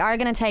 90s. But we are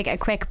going to take a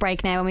quick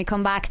break now. When we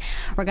come back,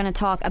 we're going to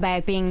talk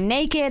about being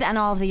naked and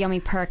all of the yummy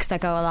perks that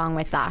go along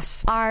with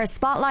that. Our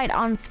spotlight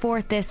on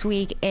sport this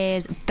week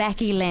is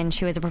Becky Lynch,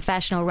 who is a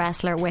professional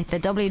wrestler with the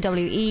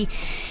WWE.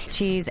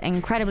 She's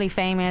incredibly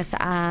famous,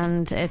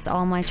 and it's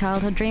all my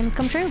childhood dreams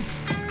come true.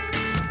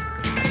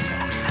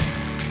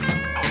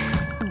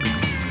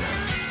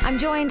 I'm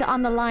joined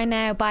on the line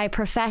now by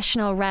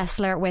professional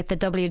wrestler with the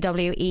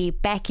WWE,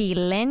 Becky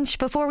Lynch.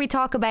 Before we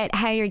talk about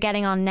how you're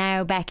getting on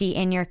now, Becky,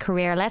 in your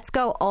career, let's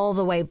go all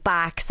the way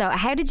back. So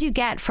how did you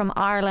get from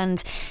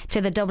Ireland to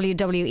the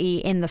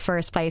WWE in the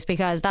first place?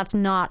 Because that's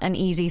not an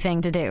easy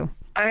thing to do.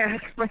 I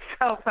ask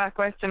myself that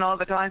question all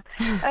the time.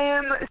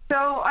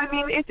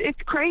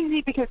 It's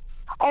crazy because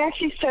I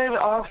actually started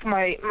off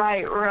my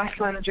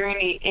wrestling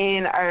journey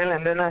in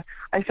Ireland, and I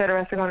started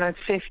wrestling when I was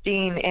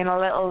 15 in a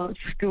little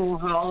school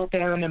hall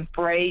down in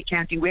Bray,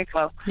 County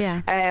Wicklow.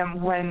 Yeah.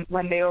 When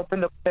they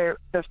opened up the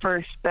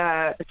first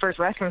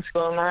wrestling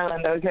school in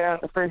Ireland, I was there on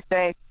the first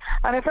day,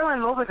 and I fell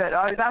in love with it.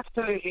 I was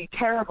absolutely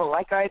terrible.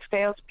 I had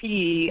failed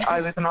PE.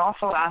 I was an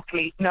awful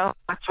athlete, no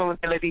natural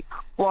ability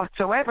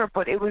whatsoever,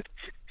 but it was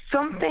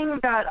something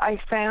that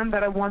I found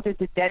that I wanted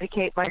to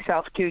dedicate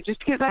myself to, just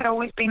because I'd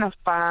always been a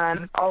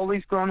fan,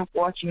 always grown up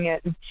watching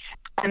it,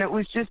 and it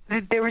was just,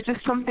 there was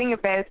just something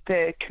about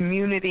the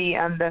community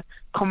and the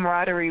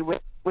camaraderie with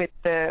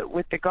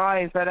the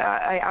guys that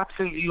I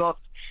absolutely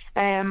loved.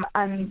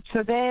 And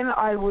so then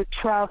I would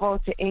travel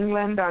to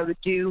England. I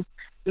would do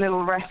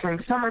little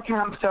wrestling summer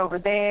camps over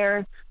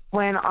there.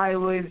 when I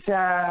was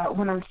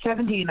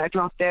 17, I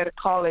dropped out of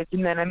college,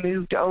 and then I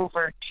moved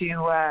over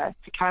to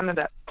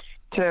Canada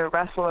to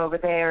wrestle over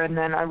there, and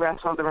then I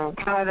wrestled around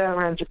Canada,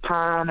 around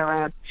Japan,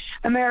 around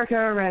America,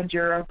 around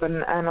Europe,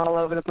 and all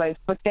over the place.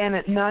 But then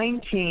at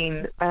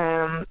 19,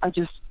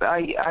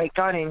 I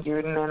got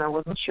injured, and then I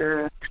wasn't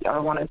sure if I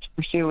wanted to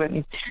pursue it,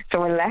 and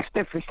so I left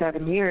it for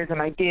 7 years, and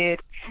I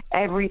did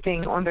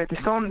everything under the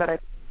sun that I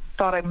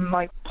thought I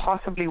might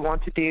possibly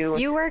want to do.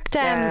 You worked for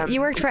Aer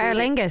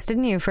Lingus,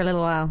 didn't you, for a little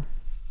while?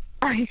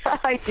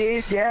 I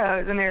did, yeah. I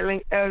was in Aer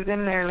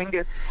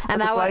Lingus, and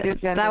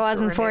that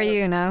wasn't for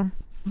you, no?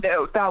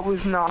 No, that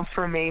was not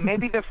for me.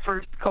 Maybe the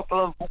first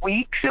couple of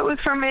weeks it was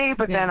for me,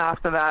 but then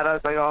after that I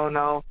was like, oh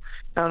no,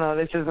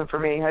 this isn't for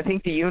me. I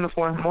think the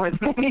uniform more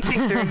than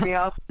anything threw me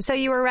off. So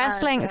you were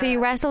wrestling, so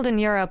you wrestled in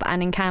Europe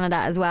and in Canada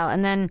as well,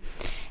 and then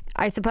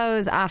I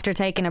suppose after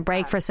taking a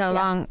break for so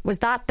long, was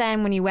that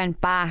then when you went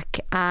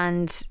back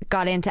and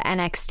got into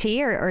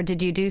NXT, or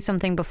did you do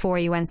something before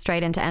you went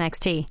straight into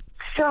NXT?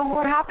 So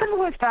what happened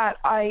was that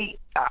I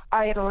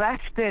had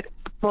left it,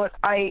 but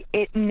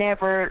it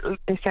never,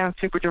 it sounds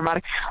super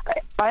dramatic,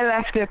 I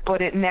left it,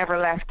 but it never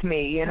left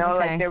me, you know.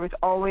 Okay. Like there was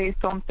always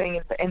something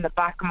in the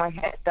back of my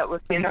head that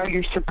was, you know,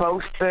 you're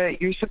supposed to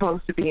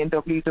be in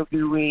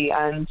WWE,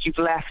 and you've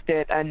left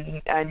it,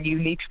 and you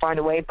need to find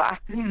a way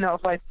back. I didn't know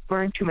if I'd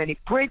burned too many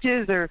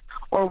bridges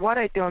or what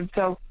I'd done.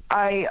 So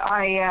I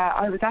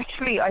was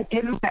actually, I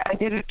did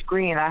a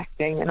degree in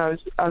acting, and I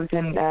was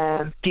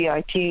in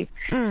DIT.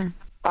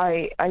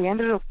 I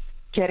ended up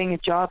getting a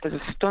job as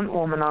a stunt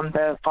woman on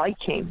the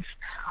Vikings.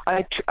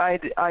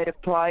 I'd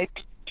applied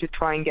to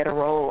try and get a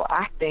role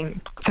acting.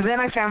 So then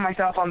I found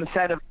myself on the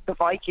set of the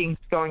Vikings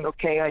going,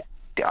 okay,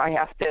 I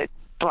have to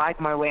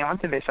blag my way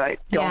onto this. I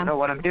don't know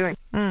what I'm doing.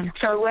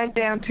 So I went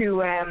down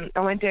to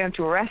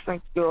a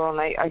wrestling school, and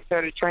I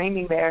started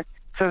training there.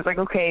 So I was like,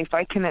 okay, if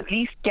I can at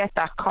least get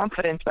that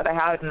confidence that I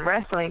had in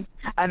wrestling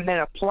and then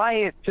apply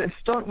it to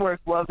stunt work,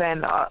 well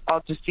then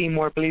I'll just seem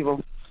more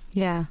believable.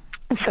 Yeah.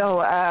 So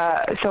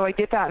I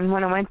did that, and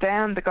when I went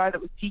down, the guy that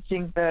was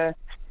teaching the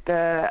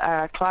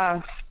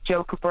class,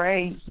 Joe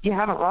Cabray, you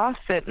haven't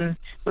lost it. And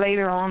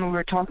later on, we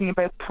were talking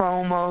about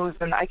promos,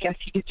 and I guess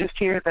you could just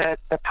hear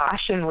the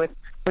passion with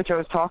which I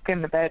was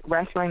talking about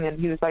wrestling. And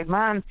he was like,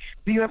 "Man,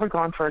 have you ever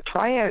gone for a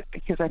tryout?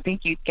 Because I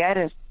think you'd get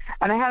it."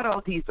 And I had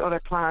all these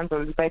other plans. I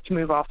was about to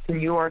move off to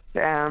New York.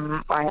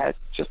 I had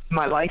just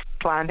my life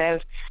planned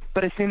out.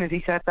 But as soon as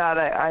he said that,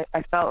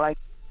 I felt like,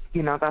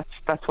 you know,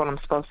 that's what I'm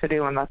supposed to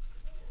do, and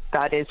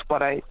that is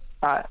what I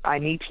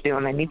need to do,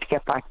 and I need to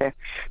get back there.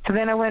 So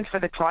then I went for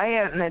the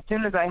tryout, and as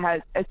soon as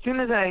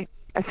I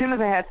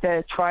had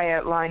the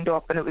tryout lined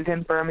up, and it was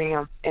in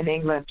Birmingham in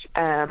England,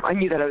 I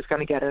knew that I was going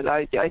to get it.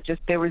 I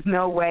just, there was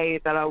no way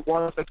that I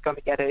wasn't going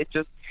to get it. It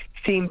just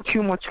seemed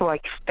too much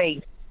like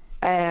fate.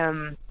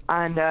 And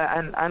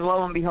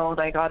lo and behold,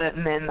 I got it,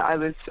 and then I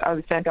was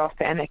sent off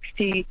to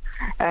NXT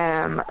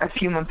a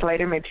few months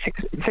later, maybe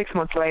six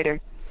months later.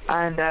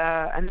 And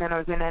then I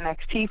was in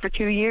NXT for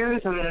 2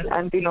 years,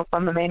 and been up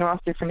on the main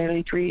roster for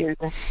nearly 3 years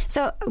now.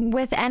 So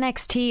with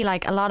NXT,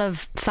 like, a lot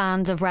of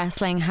fans of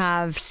wrestling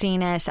have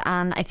seen it,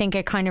 and I think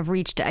it kind of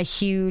reached a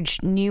huge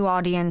new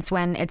audience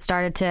when it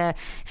started to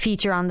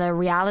feature on the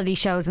reality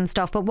shows and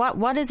stuff. But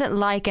what is it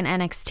like in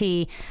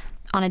NXT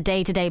on a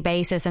day-to-day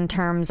basis in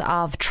terms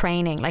of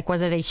training? Like,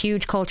 was it a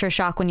huge culture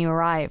shock when you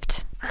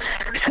arrived?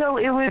 So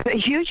it was a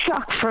huge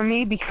shock for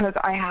me because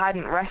I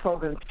hadn't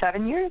wrestled in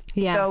 7 years.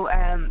 Yeah.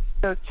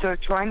 So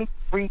trying to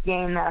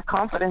regain that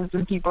confidence,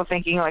 and people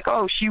thinking like,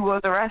 oh, she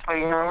was a wrestler,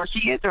 you know, or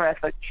she is a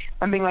wrestler.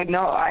 I'm being like,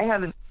 no, I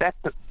haven't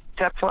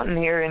stepped foot in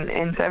here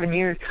in 7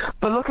 years.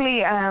 But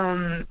luckily,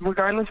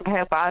 regardless of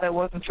how bad I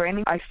was in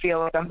training, I feel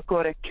like I'm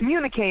good at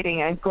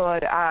communicating and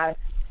good at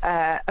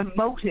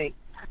emoting.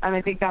 And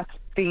I think that's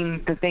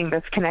been the thing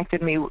that's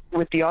connected me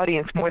with the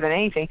audience more than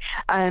anything.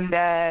 And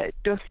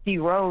Dusty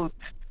Rhodes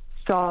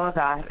saw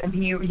that, and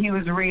he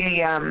was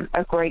really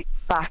a great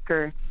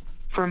backer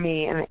for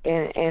me in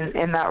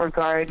that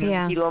regard.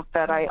 Yeah. He loved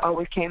that I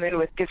always came in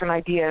with different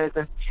ideas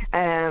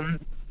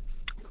and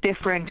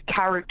different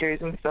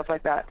characters and stuff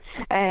like that.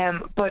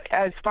 But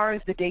as far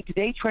as the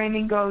day-to-day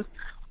training goes,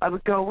 I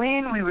would go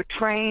in, we would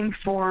train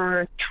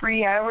for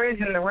 3 hours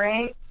in the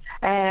ring,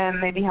 and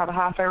maybe have a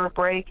half-hour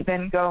break,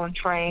 then go and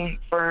train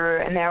for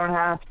an hour and a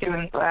half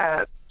doing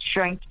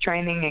strength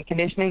training and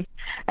conditioning.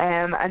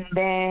 And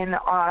then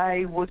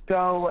I would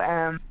go,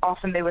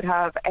 often they would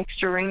have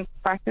extra ring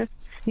practice.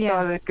 Yeah. So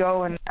I would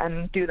go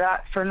and do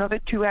that for another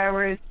 2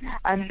 hours.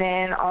 And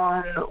then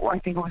on, I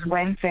think it was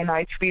Wednesday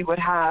nights, we would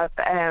have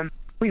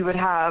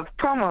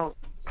promo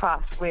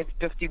class with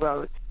Dusty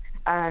Rhodes.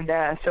 And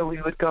so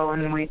we would go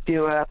and we'd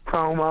do a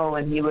promo,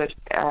 and he would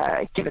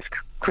give us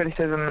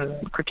criticism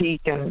and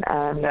critique, and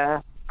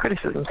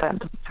criticism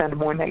sounded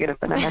more negative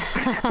than I meant.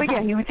 But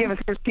yeah, he would give us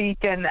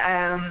critique and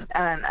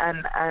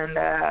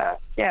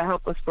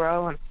help us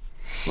grow. And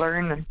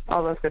learn and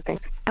all those good things.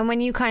 And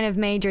when you kind of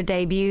made your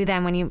debut,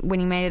 then when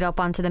you made it up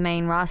onto the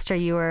main roster,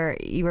 you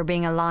were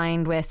being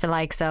aligned with the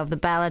likes of the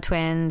Bella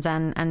Twins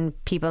and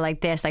people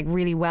like this, like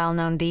really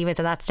well-known divas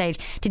at that stage.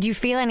 Did you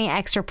feel any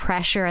extra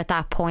pressure at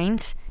that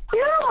point?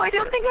 No, I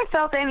don't think I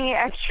felt any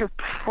extra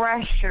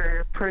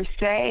pressure per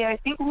se. I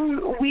think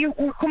we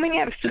were coming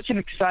out of such an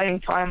exciting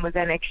time with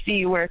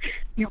NXT where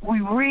we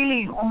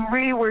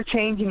really were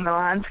changing the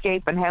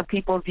landscape and how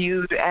people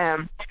viewed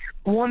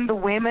one, the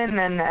women,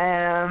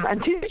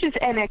 and two, just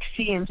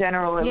NXT in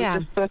general. It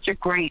was just such a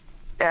great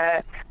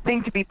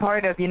thing to be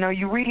part of. You know,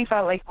 you really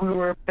felt like we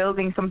were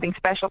building something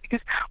special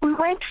because we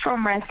went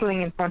from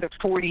wrestling in front of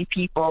 40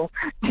 people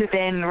to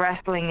then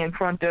wrestling in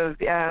front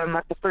of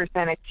at the first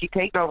NXT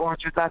Takeover,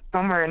 which was last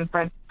summer, in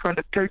front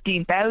of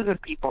 13,000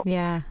 people.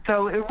 Yeah.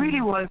 So it really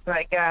was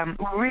like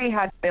we really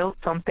had built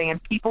something,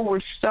 and people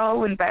were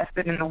so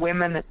invested in the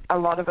women. A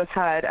lot of us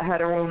had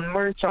our own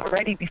merch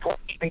already before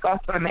we even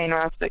got to the main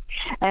roster.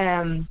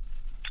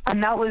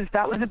 And that was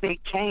a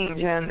big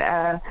change,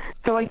 and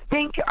so I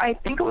think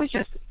it was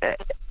just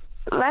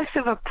less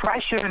of a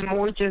pressure and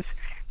more just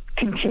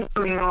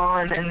continuing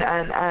on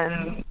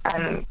and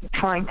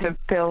trying to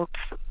build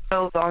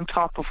on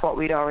top of what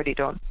we'd already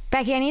done.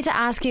 Becky, I need to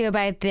ask you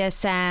about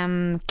this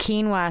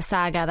quinoa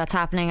saga that's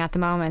happening at the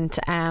moment.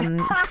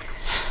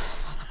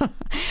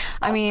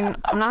 I mean,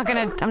 I'm not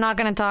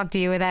gonna talk to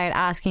you without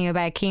asking you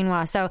about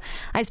quinoa. So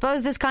I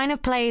suppose this kind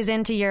of plays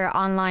into your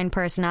online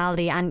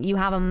personality, and you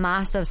have a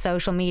massive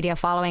social media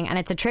following, and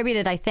it's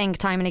attributed, I think,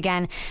 time and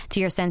again to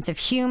your sense of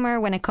humour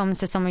when it comes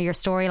to some of your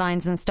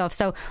storylines and stuff.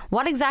 So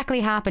what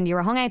exactly happened? You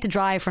were hung out to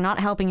dry for not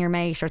helping your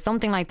mate or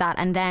something like that,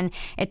 and then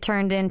it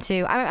turned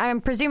into,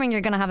 I'm presuming you're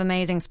going to have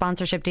amazing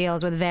sponsorship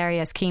deals with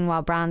various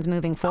quinoa brands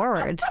moving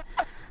forward.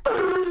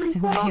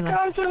 Oh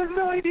gosh, I have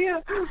no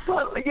idea.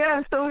 But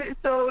yeah, so it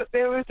was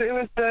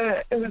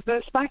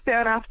the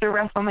SmackDown after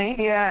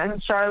WrestleMania,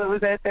 and Charlotte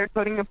was out there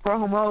cutting a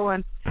promo,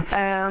 and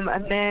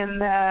then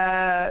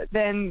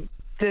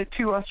the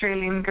two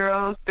Australian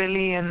girls,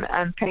 Billy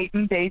and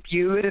Peyton,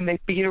 debuted, and they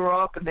beat her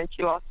up, and then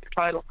she lost her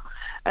title.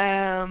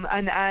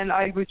 And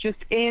I was just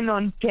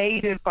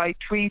inundated by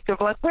tweets of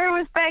like, where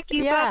was Becky?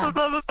 Yeah. Blah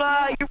blah blah blah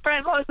blah. Your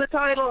friend lost the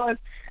title,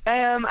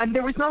 and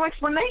there was no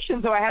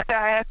explanation, so I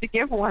had to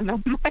give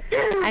one.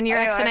 And your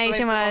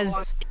explanation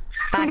was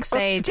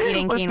backstage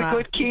eating quinoa. The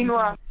good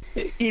quinoa,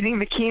 eating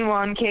the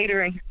quinoa and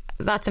catering.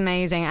 That's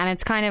amazing, and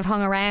it's kind of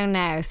hung around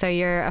now. So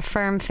you're a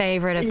firm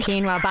favourite of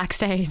quinoa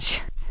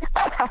backstage.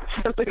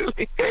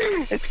 Absolutely.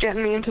 It's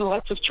getting me into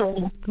lots of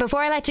trouble.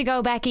 Before I let you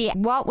go, Becky,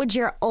 what would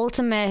your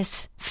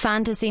ultimate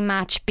fantasy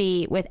match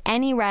be with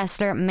any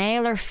wrestler,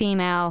 male or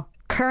female,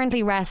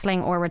 currently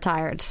wrestling or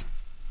retired?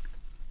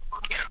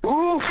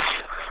 Oof.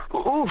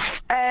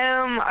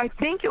 I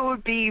think it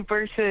would be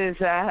versus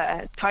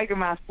Tiger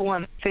Mask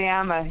 1,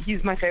 Sayama.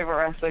 He's my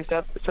favourite wrestler,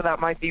 so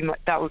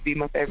that would be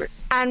my favourite.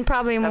 And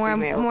probably a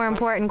more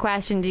important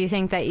question, do you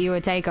think that you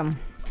would take him?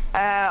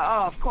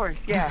 Of course,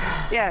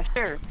 yeah,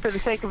 sure. For the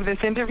sake of this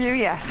interview,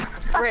 yes.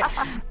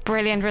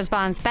 Brilliant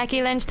response.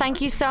 Becky Lynch, thank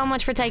you so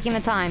much for taking the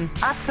time.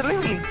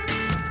 Absolutely.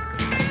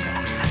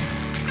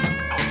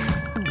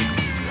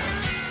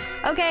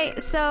 Okay,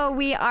 so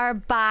we are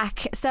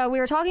back. So we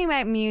were talking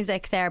about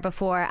music there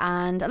before,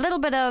 and a little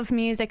bit of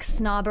music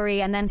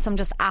snobbery, and then some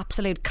just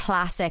absolute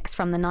classics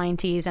from the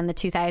 90s and the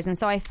 2000s.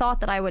 So I thought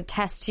that I would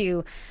test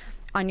you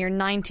on your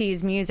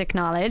 90s music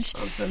knowledge.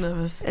 I'm so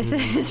nervous.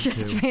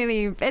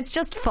 It's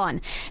just fun.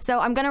 So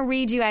I'm going to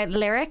read you out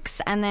lyrics,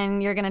 and then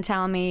you're going to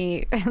tell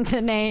me the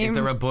name. Is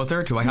there a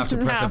buzzer? Do I have to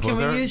press a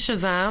buzzer? Can we use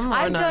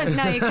Shazam?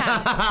 No, you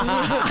can't.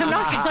 I'm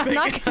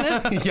not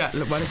going to. Yeah,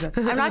 what is it?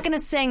 I'm not going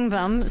to sing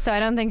them, so I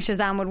don't think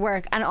Shazam would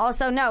work. And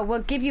also, no,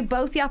 we'll give you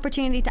both the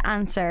opportunity to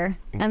answer,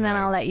 and then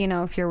I'll let you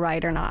know if you're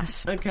right or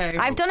not. Okay.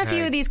 I've done a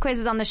few of these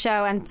quizzes on the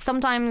show, and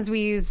sometimes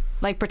we use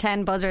like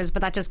pretend buzzers,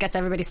 but that just gets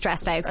everybody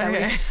stressed out. So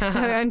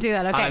we won't do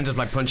that. Okay. I end up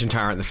like punching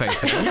Tara in the face.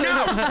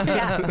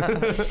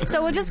 Yeah.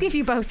 So we'll just give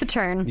you both the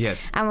turn. Yes.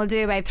 And we'll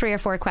do about 3 or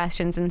 4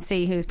 questions and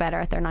see who's better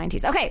at their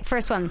 90s. Okay,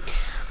 first one.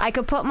 I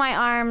could put my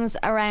arms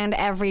around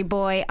every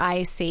boy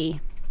I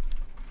see.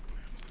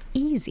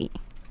 Easy.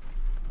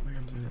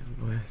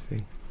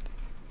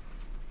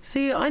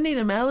 See, I need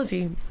a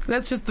melody.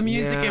 That's just the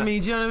music in me.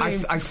 Do you know what I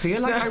mean? I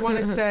feel like I want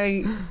to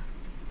say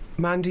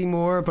Mandy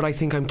Moore, but I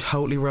think I'm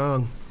totally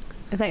wrong.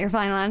 Is that your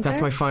final answer?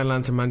 That's my final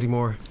answer, Mandy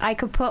Moore. I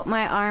could put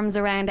my arms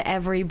around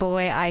every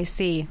boy I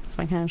see.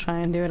 So I can try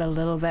and do it a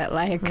little bit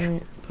like...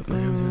 Put my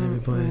arms around every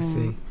boy I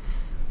see.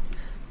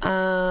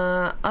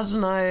 I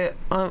don't know.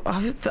 I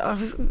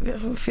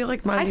feel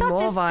like Mandy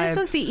Moore vibes. This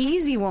was the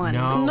easy one.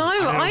 No, I don't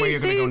know where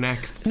you're going to go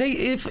next. No,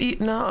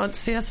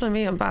 see, that's what I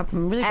mean.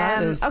 I'm really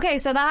bad at this. Okay,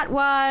 so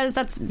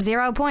that's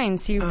 0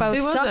 points. You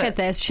both suck at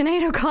this.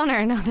 Sinead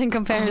O'Connor, nothing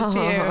compares to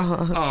you.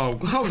 Oh,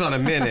 hold on a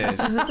minute.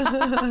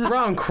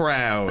 Wrong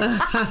crowd.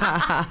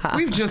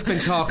 We've just been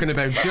talking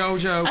about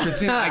JoJo,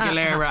 Christina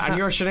Aguilera, and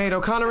you're Sinead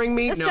O'Connoring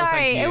me? No,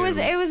 sorry, thank you.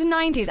 it was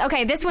 90s.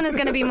 Okay, this one is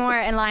going to be more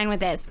in line with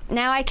this.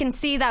 Now I can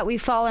see that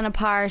we've fallen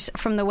apart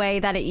from the way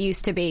that it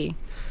used to be.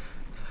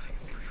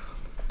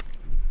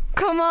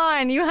 come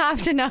on, you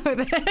have to know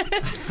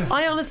this.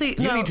 I honestly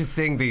You need to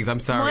sing these. I'm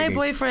sorry. My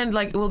boyfriend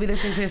will be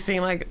listening to this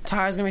being like,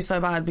 Tara's gonna be so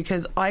bad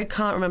because I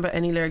can't remember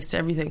any lyrics to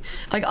everything.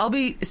 Like I'll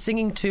be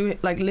singing to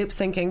lip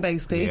syncing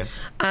basically,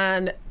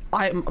 and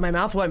my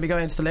mouth won't be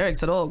going into the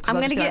lyrics at all.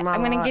 I'm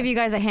gonna give you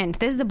guys a hint.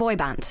 This is a boy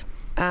band.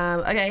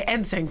 Okay,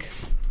 NSYNC.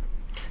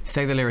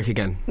 Say the lyric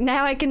again.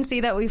 Now I can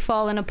see that we've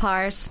fallen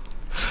apart.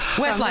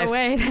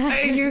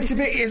 Westlife. It used to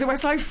be. Is it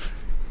Westlife?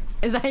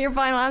 Is that your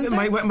final answer?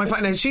 My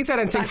final. She said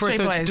NSYNC first,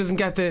 so she doesn't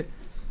get the.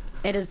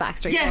 It is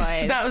Backstreet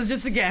Yes, Boys. that was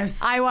just a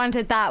guess. I want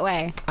it that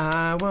way.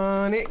 I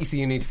want it. You see,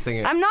 you need to sing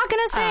it. I'm not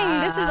going to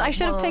sing. I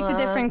should have picked a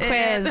different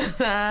quiz.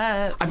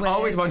 I've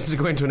always wanted to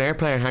go into an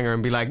airplane hangar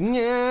and be like,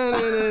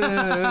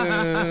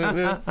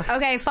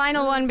 Okay,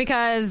 final one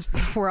because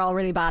we're all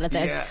really bad at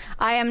this. Yeah.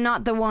 I am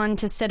not the one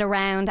to sit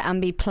around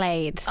and be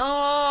played.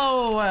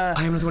 Oh,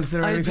 I am not the one to sit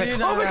around and be played.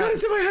 Oh my that. God,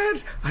 it's in my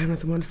head. I am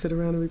not the one to sit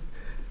around and be.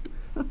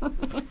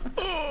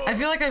 I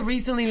feel like I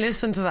recently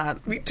listened to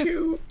that. Me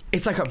too.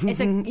 It's like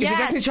Is it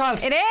Destiny's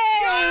Child? It is.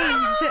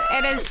 Yes!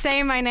 It is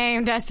Say My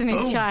Name,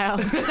 Destiny's Child.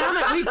 Damn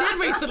it, we did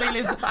recently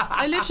listen.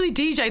 I literally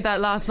DJ'd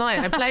that last night.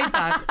 I played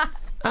that.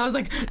 I was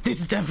like,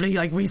 this is definitely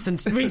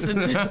recent. Thought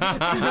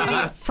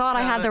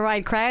I had the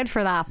right crowd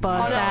for that,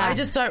 but I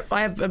just don't.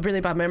 I have a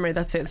really bad memory.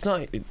 That's it. It's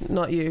not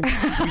you.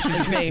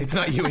 It's me. It's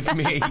not you, it's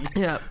me.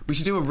 Yeah. We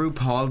should do a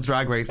RuPaul's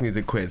Drag Race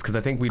music quiz because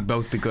I think we'd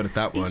both be good at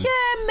that one. Yeah,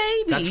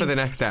 maybe. That's for the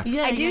next step.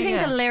 Yeah, I do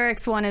think the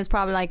lyrics one is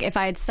probably if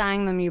I had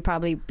sang them, you'd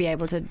probably be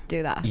able to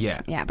do that.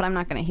 Yeah. But I'm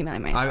not going to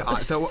humiliate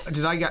myself. So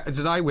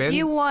did I win?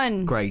 You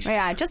won. Great.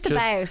 Yeah, just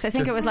about. I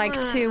think it was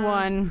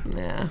 2-1.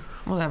 Yeah,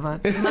 whatever.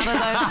 Doesn't matter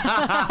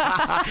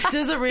though.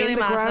 Does it really In the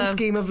matter? grand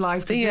scheme of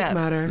life, does this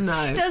matter?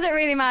 No. Does it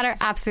really matter?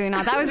 Absolutely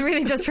not. That was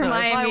really just for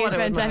my if I won, it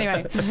amusement would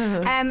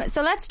anyway.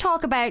 So let's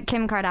talk about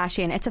Kim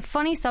Kardashian. It's a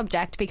funny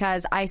subject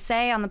because I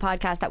say on the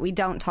podcast that we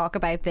don't talk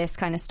about this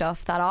kind of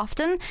stuff that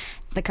often,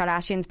 the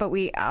Kardashians, but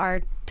we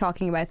are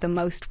talking about them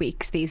most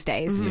weeks these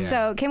days. Yeah.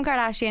 So Kim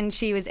Kardashian,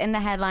 she was in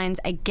the headlines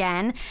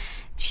again.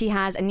 She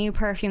has a new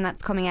perfume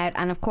that's coming out,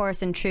 and of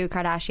course, in true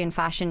Kardashian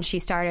fashion, she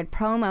started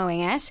promoting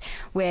it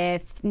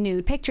with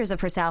nude pictures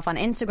of herself on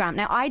Instagram.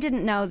 Now, I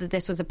didn't know that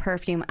this was a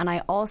perfume, and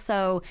I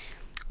also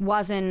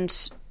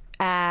wasn't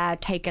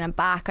taken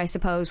aback, I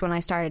suppose, when I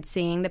started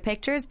seeing the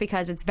pictures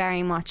because it's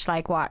very much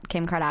like what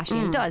Kim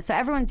Kardashian does. So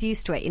everyone's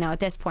used to it, at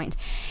this point.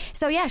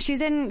 So yeah, she's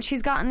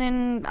gotten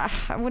in,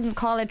 I wouldn't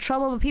call it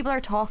trouble, but people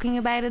are talking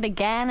about it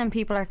again, and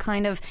people are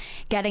kind of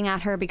getting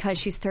at her because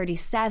she's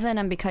 37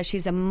 and because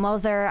she's a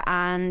mother.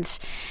 And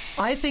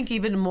I think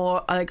even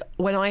more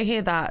when I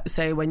hear that,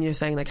 say when you're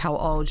saying how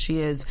old she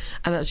is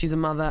and that she's a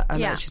mother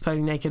and that she's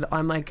posing naked,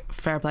 I'm like,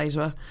 fair play to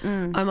her.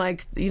 I'm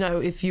like,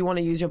 if you want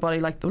to use your body,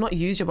 not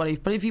use your body,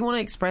 but if you want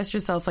to express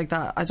yourself like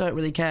that, I don't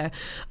really care.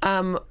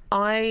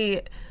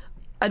 I'd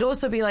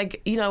also be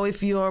like,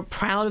 if you're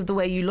proud of the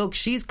way you look,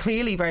 she's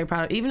clearly very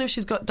proud. Even if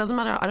doesn't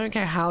matter, I don't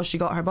care how she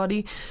got her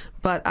body,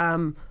 but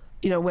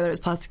whether it's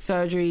plastic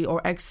surgery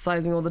or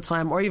exercising all the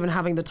time or even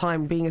having the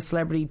time being a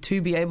celebrity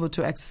to be able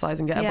to exercise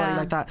and get a body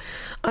like that.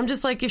 I'm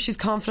just like, if she's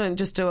confident,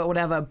 just do it,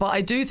 whatever. But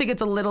I do think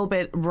it's a little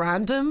bit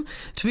random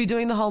to be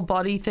doing the whole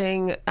body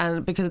thing,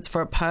 and because it's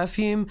for a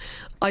perfume.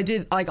 I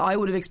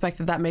would have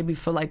expected that maybe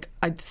for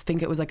I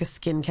think it was a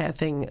skincare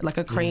thing, like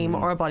a cream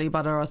or a body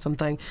butter or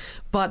something.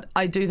 But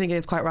I do think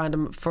it's quite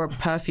random for a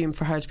perfume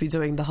for her to be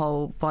doing the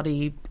whole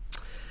body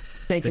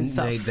naked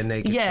stuff. The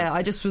naked stuff.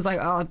 I just was like,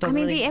 it doesn't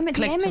really click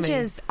the to me.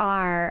 images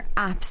are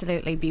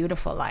absolutely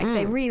beautiful.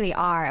 They really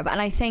are.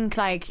 And I think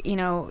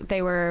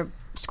they were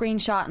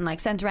screenshot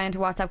and sent around to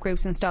WhatsApp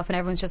groups and stuff, and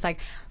everyone's just like,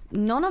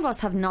 none of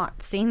us have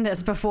not seen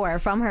this before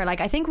from her.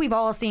 I think we've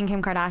all seen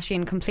Kim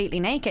Kardashian completely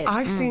naked.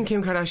 I've seen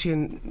Kim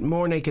Kardashian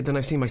more naked than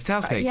I've seen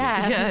myself naked.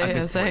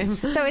 Yeah, same.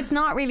 So it's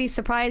not really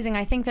surprising.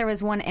 I think there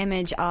was one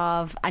image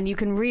of, and you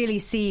can really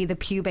see the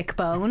pubic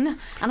bone.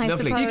 And I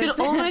Lovely. suppose You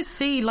can almost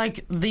see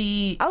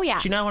the. Oh yeah.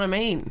 Do you know what I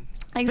mean?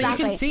 Exactly. But you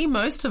can see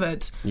most of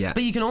it. Yeah.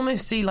 But you can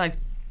almost see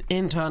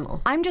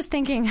internal. I'm just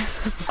thinking.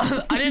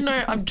 I didn't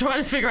know. I'm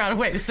trying to figure out a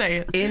way to say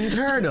it.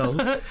 Internal.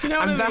 You know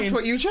what I mean? That's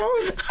what you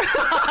chose.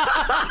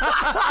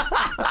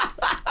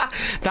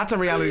 That's a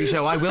reality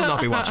show I will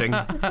not be watching.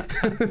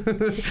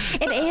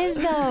 It is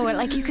though.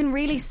 You can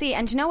really see.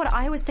 And do you know what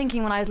I was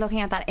thinking when I was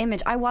looking at that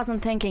image? I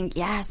wasn't thinking,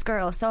 yes,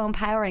 girl, so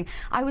empowering.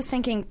 I was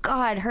thinking,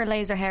 God, her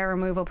laser hair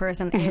removal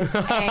person is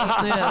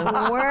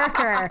a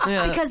worker.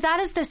 Yeah. Because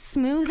that is the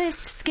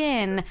smoothest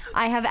skin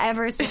I have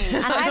ever seen.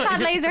 And I've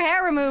had laser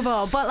hair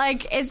removal, but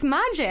it's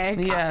magic.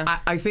 Yeah.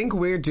 I think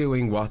we're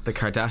doing what the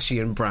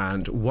Kardashian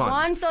brand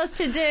wants us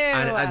to do.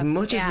 And as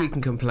much as we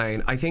can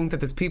complain, I think that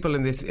there's people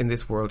in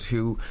this world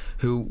who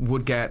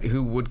would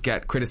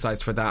get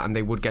criticised for that, and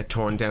they would get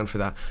torn down for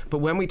that. But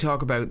when we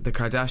talk about the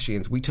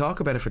Kardashians, we talk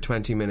about it for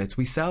 20 minutes,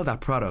 we sell that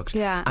product,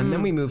 and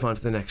then we move on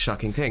to the next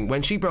shocking thing.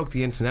 When she broke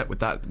the internet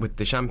with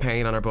the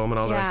champagne on her bum and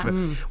all the rest of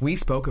it, we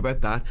spoke about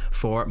that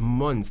for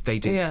months. They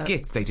did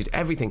skits, they did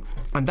everything,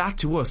 and that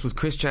to us was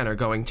Kris Jenner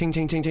going ching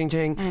ching ching ching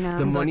ching.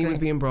 The money was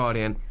being brought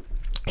in.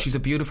 She's a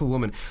beautiful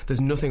woman.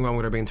 There's nothing wrong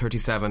with her being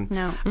 37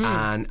 No.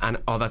 and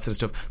all that sort of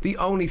stuff. The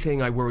only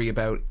thing I worry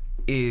about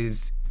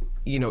is,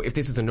 you know, if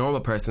this was a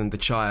normal person, the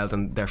child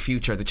and their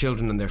future, the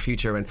children and their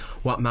future, and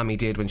what Mammy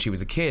did when she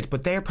was a kid.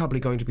 But they're probably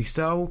going to be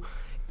so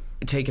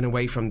taken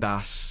away from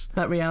that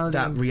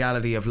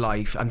reality of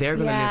life, and they're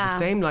going to live the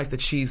same life that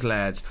she's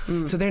led,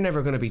 so they're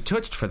never going to be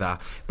touched for that.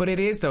 But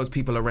it is those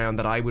people around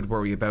that I would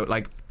worry about.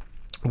 Like,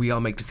 we all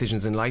make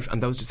decisions in life,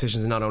 and those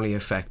decisions not only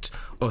affect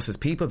us as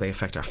people, they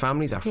affect our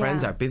families, our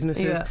friends, our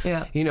businesses,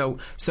 you know,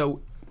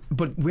 so.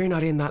 But we're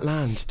not in that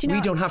land.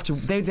 We don't have to.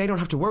 They don't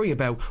have to worry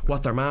about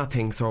what their ma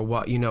thinks or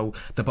what, you know,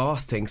 the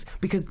boss thinks,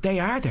 because they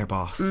are their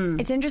boss.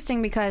 It's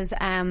interesting because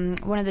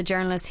one of the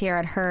journalists here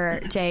at Her,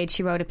 Jade,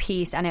 she wrote a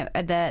piece, and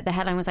the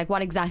headline was like,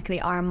 "What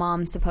exactly are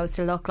moms supposed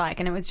to look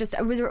like?" And it was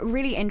a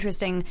really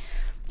interesting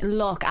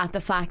look at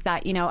the fact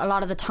that, you know, a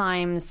lot of the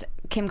times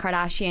Kim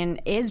Kardashian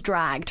is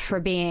dragged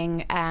for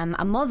being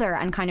a mother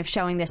and kind of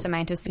showing this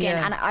amount of skin.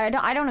 And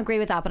I don't agree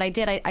with that, but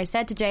I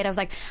said to Jade, I was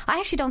like,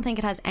 I actually don't think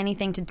it has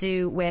anything to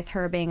do with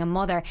her being a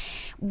mother.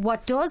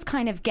 What does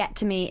kind of get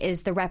to me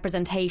is the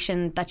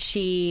representation that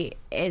she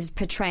is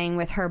portraying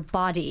with her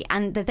body.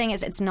 And the thing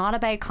is, it's not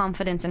about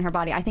confidence in her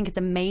body. I think it's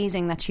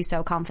amazing that she's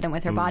so confident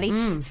with her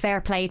body.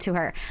 Fair play to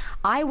her.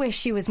 I wish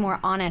she was more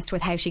honest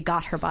with how she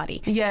got her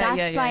body.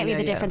 That's slightly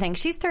the different thing.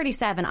 She's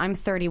 37, I'm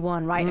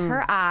 31, right?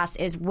 Her ass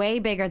is way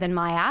bigger than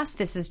my ass.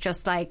 This is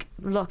just like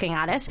looking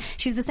at it.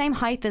 She's the same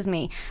height as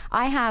me.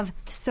 I have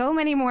so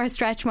many more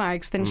stretch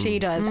marks than she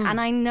does,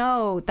 and I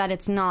know that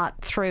it's not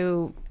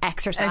through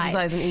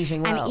exercise and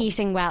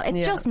eating well.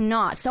 It's just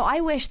not. So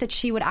I wish that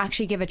she would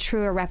actually give a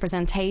truer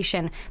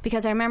representation,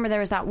 because I remember there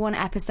was that one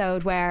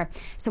episode where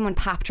someone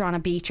papped her on a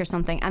beach or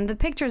something, and the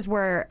pictures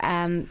were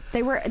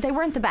they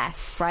weren't the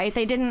best, right?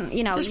 They didn't,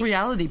 you know, just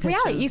reality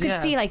pictures. You could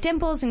see like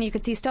dimples, and you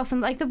could see stuff, and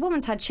like the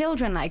woman's had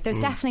children, like there's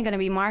definitely going to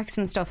be marks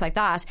and stuff like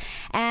that.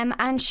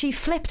 And she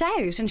flipped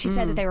out, and she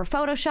said that they were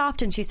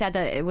photoshopped, and she said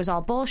that it was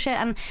all bullshit.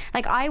 And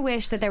like, I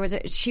wish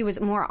that she was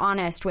more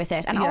honest with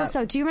it. And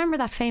also, do you remember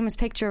that famous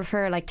picture of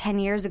her like 10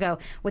 years ago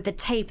with the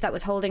tape that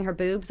was holding her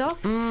boobs up?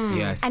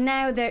 Yes. And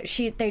now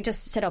they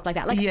just sit up like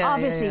that. Like,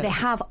 obviously they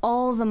have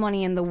all the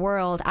money in the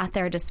world at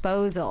their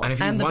disposal, and if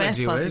you want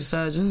to do it,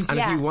 surgeons. and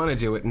if you want to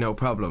do it, no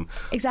problem.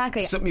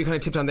 Exactly. Something you kind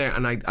of tipped on there,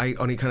 and I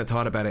only kind of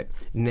thought about it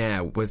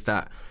now, was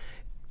that,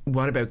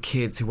 what about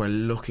kids who are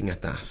looking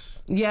at that?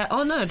 Yeah,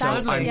 oh no,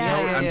 totally.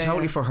 I'm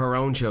totally for her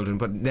own children,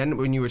 but then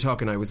when you were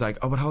talking, I was like,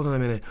 oh, but hold on a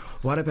minute.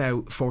 What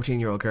about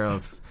 14-year-old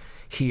girls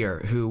here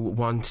who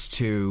want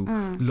to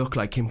look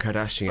like Kim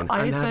Kardashian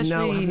and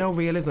have no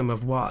realism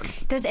of what?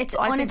 It's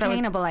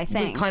unattainable, I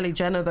think. With Kylie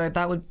Jenner, though,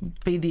 that would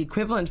be the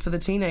equivalent for the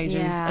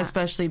teenagers,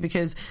 especially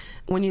because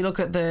when you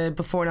look at the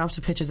before and after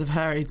pictures of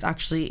her, it's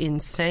actually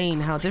insane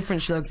how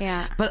different she looks.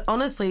 Yeah. But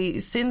honestly,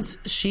 since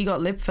she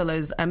got lip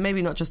fillers, and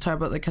maybe not just her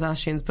but the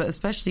Kardashians, but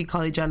especially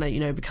Kylie Jenner, you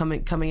know,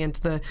 coming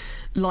into the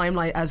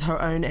limelight as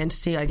her own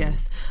entity, I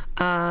guess,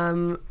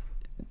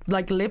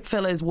 like lip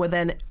fillers were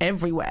then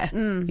everywhere.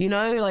 You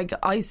know, like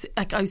I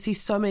see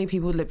so many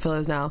people with lip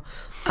fillers now,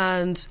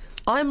 and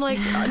I'm like,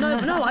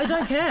 no, I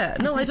don't care.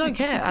 No, I don't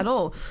care at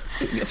all.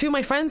 A few of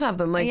my friends have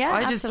them. Like,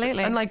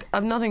 absolutely. And like,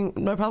 I've no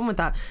problem with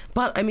that.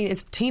 But I mean,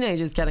 it's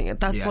teenagers getting it.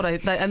 That's what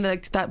and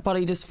that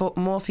body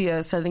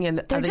dysmorphia setting in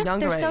at a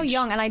younger age. They're so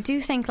young, and I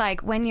do think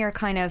like when you're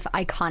kind of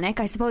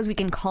iconic, I suppose we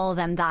can call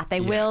them that. They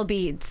will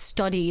be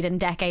studied in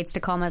decades to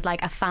come as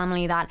like a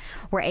family that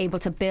were able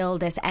to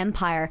build this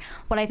empire.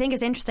 What I think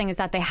is interesting is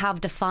that they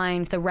have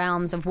defined the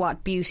realms of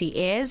what beauty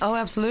is. Oh,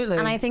 absolutely.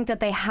 And I think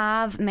that they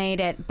have made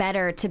it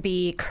better to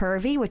be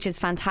curvy, which is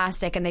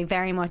fantastic, and they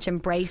very much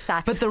embrace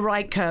that. But the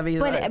right curvy,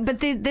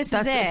 this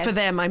is it for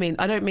them. I mean,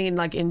 I don't mean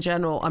like in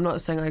general. I'm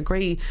not saying I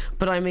agree,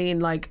 but I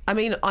mean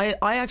I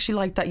actually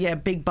like that. Yeah,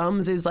 big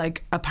bums is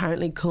like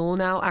apparently cool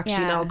now.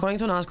 Actually, now according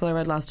to an article I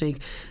read last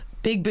week,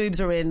 big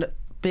boobs are in.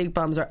 Big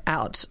bums are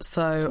out,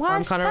 so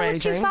I'm kind of raging. That was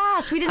too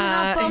fast. We didn't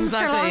have bums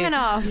for long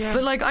enough. Yeah.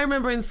 But like, I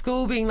remember in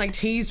school being like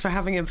teased for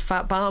having a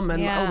fat bum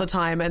and all the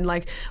time, and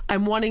like,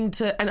 and wanting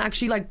to, and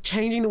actually like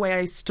changing the way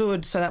I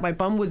stood so that my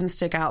bum wouldn't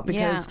stick out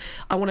because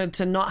I wanted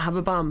to not have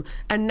a bum.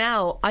 And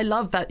now I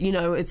love that. You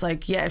know, it's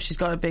like, if she's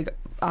got a big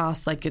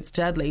ass, like it's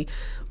deadly.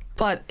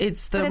 But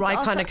it's the right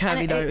kind of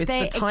curvy, though. It's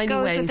the tiny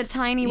waist. With the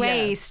tiny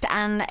waist,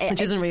 and which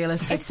isn't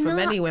realistic for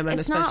many women.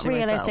 It's not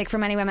realistic for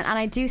many women, and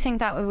I do think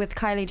that with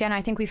Kylie Jenner,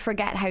 I think we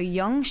forget how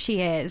young she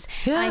is,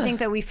 and I think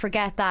that we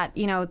forget that,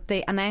 you know,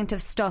 the amount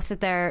of stuff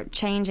that they're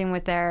changing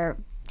with their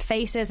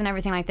faces and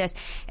everything like this.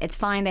 It's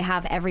fine, they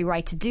have every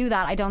right to do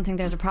that. I don't think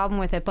there's a problem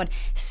with it, but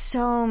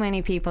so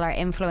many people are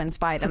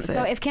influenced by them.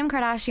 So if Kim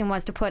Kardashian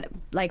was to put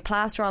like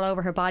plaster all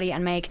over her body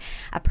and make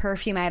a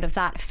perfume out of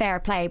that, fair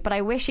play. But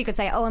I wish she could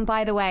say, oh, and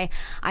by the way,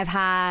 I've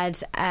had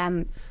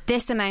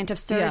this amount of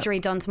surgery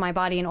done to my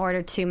body in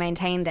order to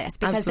maintain this,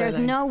 because there's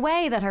no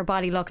way that her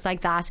body looks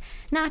like that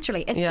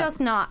naturally. It's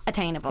just not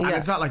attainable. And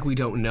it's not like we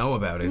don't know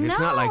about it. It's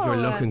not like we're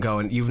looking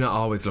going, you've not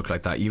always looked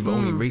like that, you've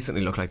only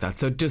recently looked like that.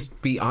 So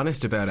just be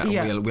honest about about it,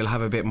 and we'll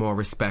have a bit more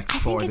respect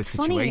for the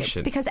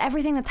situation. Funny because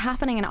everything that's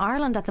happening in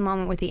Ireland at the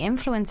moment with the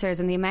influencers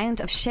and the amount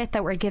of shit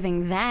that we're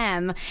giving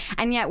them,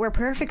 and yet we're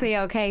perfectly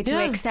okay to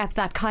accept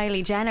that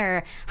Kylie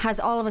Jenner has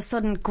all of a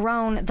sudden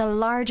grown the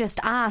largest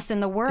ass in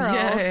the world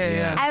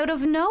out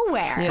of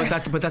nowhere.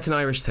 But that's an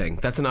Irish thing.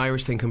 That's an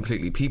Irish thing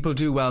completely. People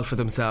do well for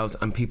themselves,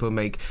 and people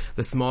make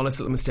the smallest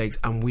little mistakes,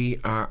 and we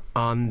are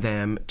on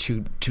them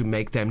to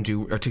make them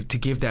do, or to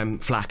give them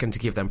flack and to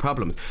give them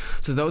problems.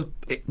 So those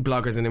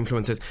bloggers and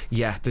influencers,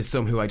 there's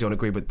some who I don't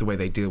agree with the way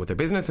they deal with their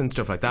business and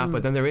stuff like that,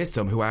 but then there is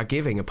some who are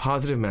giving a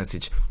positive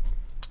message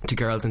to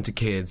girls and to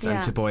kids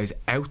and to boys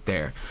out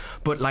there.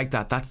 But like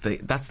that's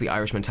the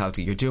Irish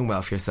mentality. You're doing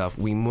well for yourself.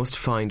 We must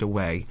find a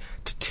way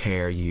to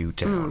tear you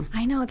down.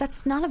 I know,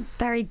 that's not a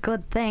very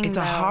good thing. It's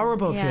a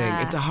horrible thing.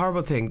 It's a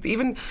horrible thing.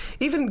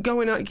 Even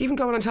going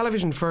on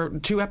television for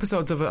 2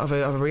 episodes of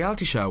a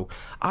reality show,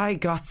 I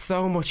got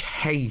so much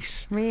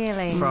hate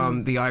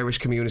from the Irish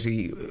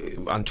community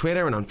on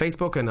Twitter and on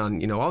Facebook and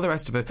on all the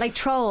rest of it. Like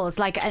trolls,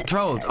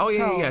 trolls.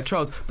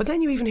 Trolls. But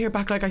then you even hear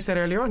back, like I said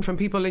earlier on, from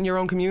people in your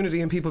own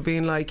community and people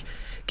being like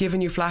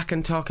giving you flack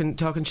and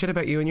talking shit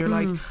about you, and you're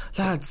like,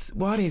 lads,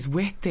 what is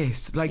with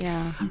this? Like,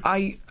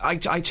 I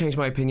changed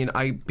my opinion.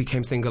 I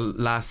became single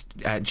last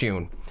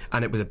June,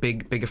 and it was a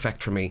big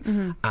effect for me.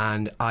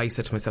 And I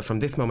said to myself, from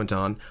this moment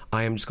on,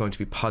 I am just going to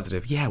be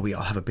positive. Yeah, we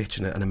all have a bitch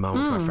and a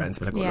moan to our friends,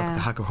 but look at the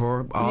hack of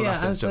her, all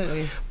that sort of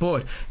stuff.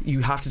 But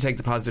you have to take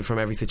the positive from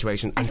every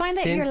situation. I find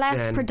that you're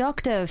less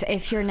productive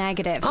if you're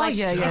negative.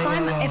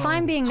 If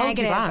I'm being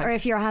negative, or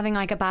if you're having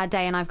like a bad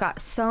day and I've got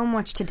so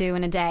much to do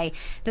in a day,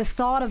 the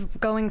thought of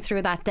going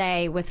through that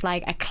day with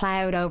like a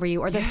cloud over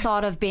you, or the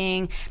thought of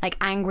being like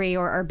angry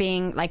or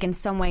being like in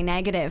some way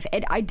negative,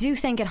 I do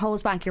think it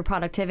holds back your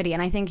productivity,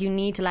 and I think you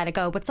need to let it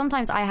go. But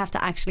sometimes I have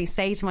to actually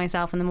say to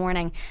myself in the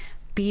morning,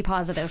 be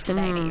positive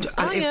today.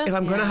 If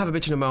I'm going to have a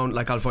bitch and a moan,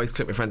 like I'll voice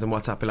clip my friends on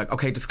WhatsApp, be like,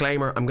 okay,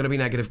 disclaimer, I'm going to be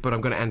negative, but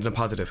I'm going to end in a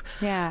positive.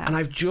 And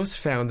I've just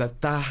found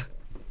that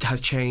has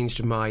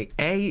changed my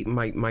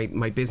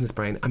business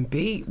brain, and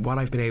B, what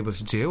I've been able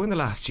to do in the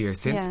last year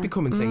since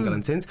becoming single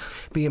and since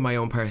being my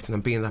own person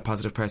and being that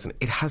positive person.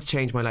 It has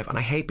changed my life, and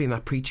I hate being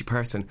that preachy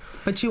person.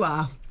 But you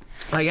are.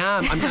 I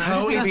am. I'm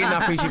totally being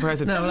that preachy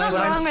person. No, but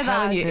I'm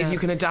telling you, if you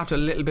can adapt a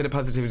little bit of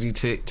positivity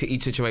to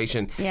each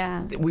situation,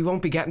 we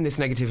won't be getting this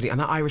negativity. And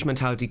that Irish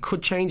mentality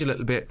could change a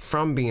little bit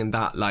from being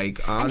that,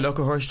 like, look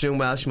at her, she's doing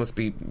well, she must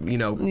be, doing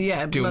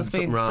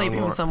something wrong.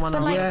 Sleeping with someone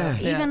else.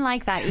 But even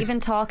like that, even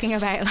talking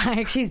about,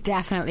 like, she's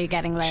definitely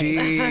getting laid.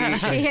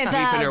 She's sleeping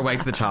her way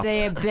to the top.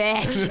 The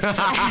bitch.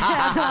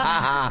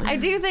 I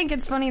do think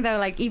it's funny, though,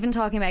 like, even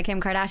talking about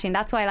Kim Kardashian,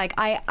 that's why, like,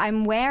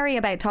 I'm wary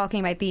about talking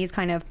about these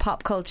kind of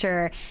pop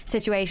culture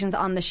situations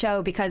on the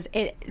show, because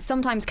it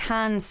sometimes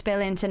can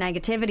spill into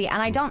negativity,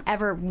 and I don't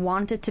ever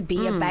want it to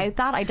be about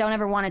that. I don't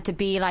ever want it to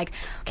be like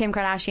Kim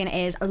Kardashian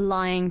is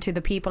lying to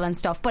the people and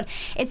stuff, but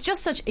it's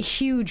just such a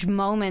huge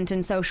moment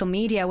in social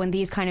media when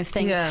these kind of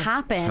things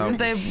happen. Totally.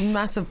 They're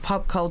massive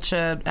pop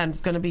culture and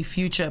going to be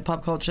future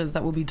pop cultures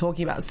that we'll be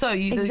talking about, so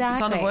it's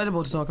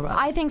unavoidable to talk about.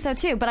 I think so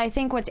too, but I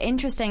think what's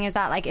interesting is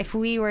that, like, if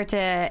we were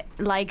to,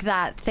 like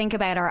that, think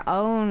about our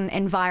own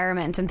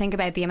environment and think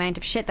about the amount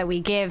of shit that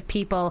we give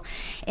people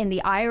in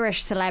the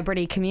Irish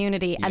celebrity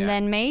community, and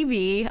then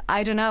maybe,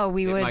 I don't know,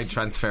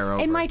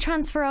 it might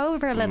transfer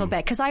over a little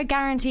bit, because I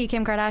guarantee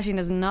Kim Kardashian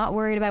is not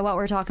worried about what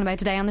we're talking about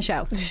today on the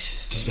show.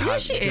 Yeah,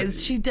 she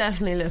is. She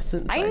definitely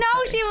listens. I know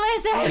she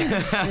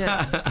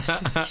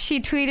listens. She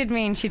tweeted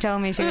me and she told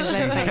me she was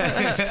listening.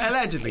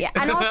 Allegedly. Yeah.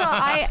 And also,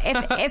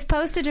 if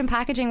postage and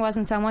packaging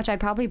wasn't so much, I'd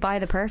probably buy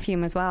the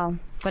perfume as well.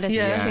 But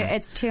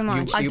it's too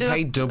much. You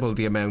pay double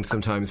the amount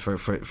sometimes for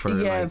for it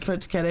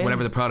to get in.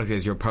 Whatever the product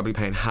is, you're probably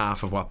paying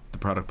half of what the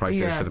product price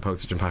is for the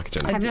postage and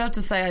packaging. I do have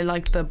to say, I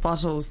like the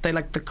bottles. They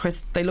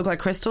they look like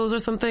crystals or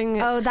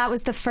something. Oh, that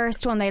was the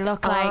first one. They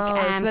look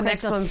like so the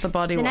next one's the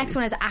body one. The next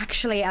one is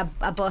actually a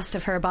bust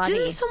of her body.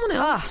 Didn't someone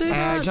else do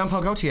that?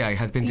 Jean-Paul Gaultier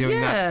has been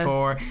doing that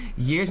for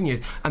years and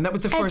years, and that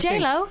was the first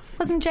thing. J-Lo?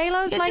 Wasn't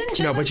J-Lo's like...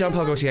 No, but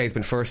Jean-Paul Gaultier has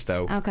been first,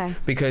 though. Okay.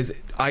 Because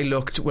I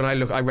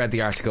read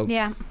the article.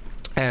 Yeah.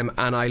 And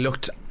I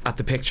looked at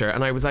the picture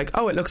and I was like,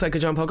 oh, it looks like a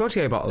Jean-Paul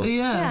Gaultier bottle.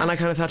 Yeah. And I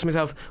kind of thought to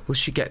myself, will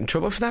she get in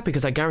trouble for that?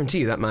 Because I guarantee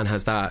you that man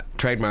has that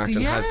trademarked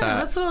and has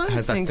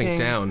that synced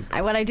down.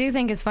 What I do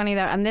think is funny,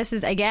 though, and this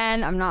is,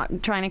 again, I'm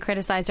not trying to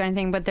criticise or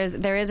anything, but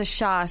there is a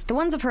shot. The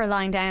ones of her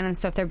lying down and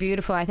stuff, they're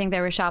beautiful. I think they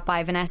were shot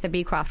by Vanessa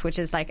Beecroft, which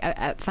is like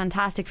a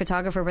fantastic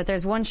photographer. But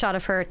there's one shot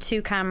of her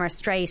to camera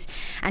straight,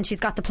 and she's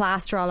got the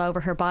plaster all over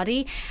her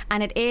body,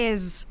 and it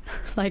is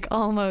like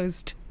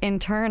almost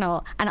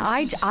internal, and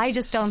I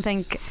just don't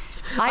think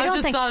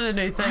I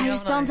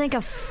just don't think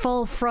a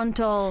full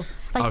frontal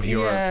Like, of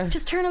your. Yeah.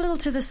 just turn a little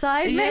to the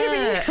side, maybe.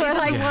 Yeah. Or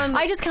like,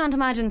 I just can't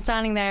imagine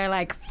standing there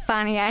like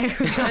fanny out.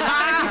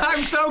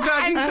 I'm so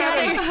glad you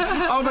said it.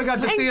 Oh my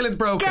God, the seal is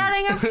broken.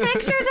 Getting a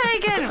picture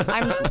taken.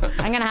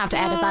 I'm gonna have to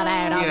edit that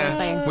out,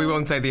 obviously. Yeah, we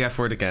won't say the F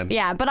word again.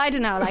 Yeah, but I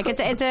don't know. Like,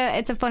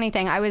 it's a funny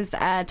thing. I was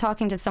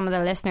talking to some of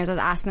the listeners. I was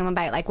asking them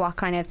about like what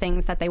kind of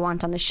things that they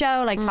want on the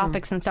show, like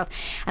topics and stuff,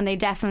 and they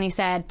definitely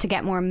said to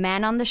get more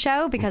men on the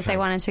show because they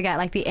wanted to get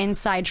like the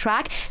inside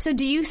track. So,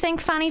 do you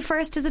think Fanny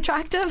First is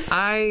attractive?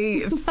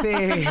 I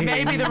think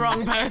Maybe the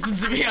wrong person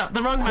to be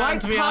the wrong man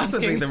quite to be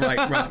possibly asking.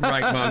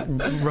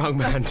 the wrong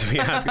man to be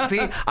asking.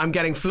 See, I'm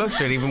getting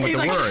flustered even with He's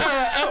the like,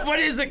 word. what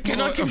is it?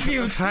 Cannot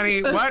confuse.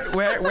 Honey, what?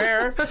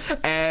 Where?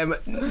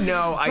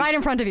 No, Right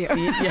in front of you.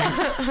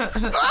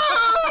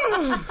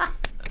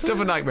 Stuff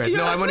of nightmares.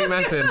 No, I'm only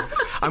messing.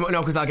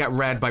 No, because I'll get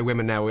read by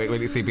women now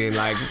when you see being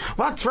like,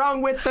 what's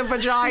wrong with the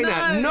vagina?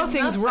 No,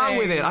 Nothing's wrong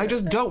nothing. with it. I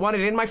just don't want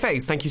it in my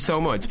face. Thank you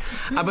so much.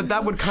 But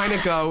that would kind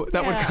of go.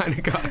 I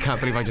can't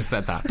believe I just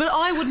said that. But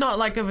I would not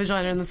like a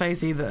vagina in the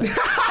face either.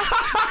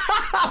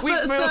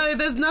 But, so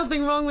there's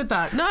nothing wrong with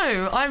that.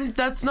 No,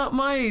 that's not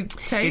my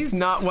taste. It's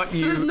not what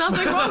you. There's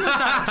nothing wrong with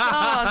that.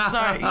 Oh,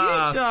 sorry.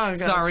 God.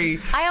 Sorry.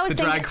 I always the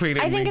think drag queen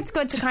in I think me. it's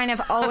good to kind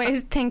of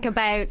always think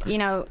about,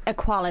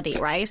 equality,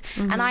 right?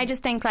 And I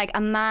just think like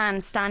a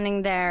man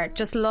standing there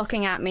just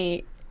looking at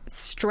me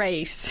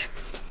straight.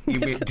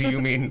 Do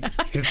you mean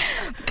his?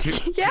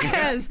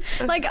 Yes.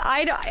 Like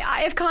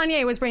if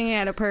Kanye was bringing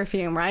out a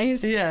perfume,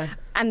 right? Yeah.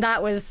 And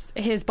that was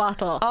his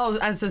bottle. Oh,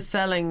 as a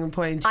selling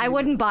point. I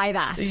wouldn't buy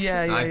that.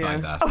 Yeah. I buy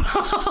that.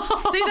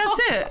 See,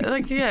 that's it.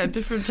 Like,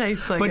 different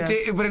tastes. But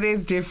it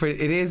is different.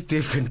 It is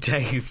different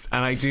tastes,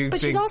 and I do. But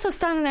think she's also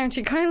standing there and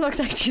she kind of looks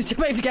like she's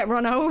about to get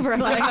run over.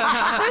 Like,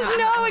 there's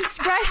no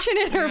expression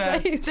in her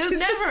face. There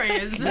never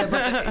is.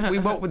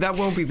 that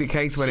won't be the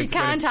case when She it's.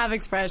 can't have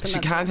expression. She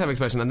can't have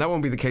expression, and that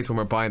won't be the case when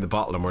we're buying the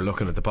bottle and we're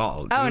looking at the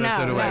bottle. Oh, no,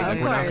 sort of way. no, Like,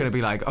 of we're not course. going to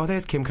be like, oh,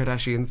 there's Kim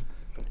Kardashian's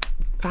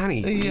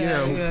fanny.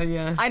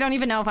 Yeah. I don't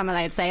even know if I'm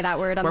allowed to say that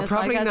word on We're this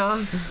probably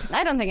podcast. not.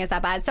 I don't think it's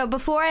that bad. So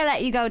before I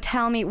let you go,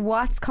 tell me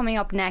what's coming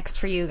up next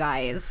for you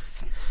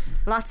guys.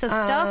 Lots of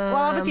stuff. Well,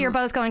 obviously you're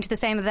both going to the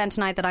same event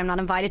tonight that I'm not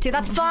invited to.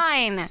 That's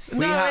fine. No,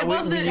 it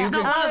wasn't. It's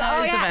not one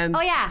of those events.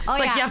 Oh yeah. It's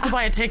like you have to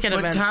buy a ticket. But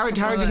event.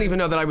 Tara didn't even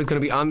know that I was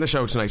going to be on the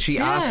show tonight. She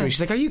asked me.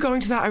 She's like, "Are you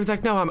going to that?" I was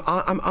like, "No,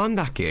 I'm on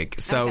that gig."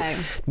 So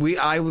Okay.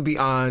 I will be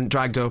on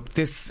Dragged Up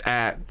this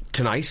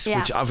tonight, Yeah.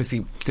 which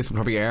obviously this will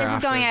probably air. This is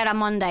after. going out on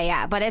Monday,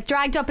 yeah. But if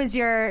Dragged Up is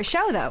your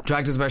show, though.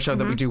 Dragged is our show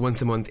that we do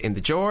once a month in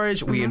the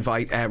George. We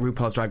invite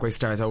RuPaul's Drag Race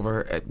stars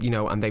over,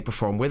 and they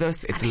perform with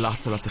us. It's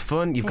lots and lots of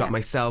fun. You've got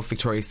myself,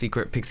 Victoria's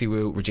Secret, Pixie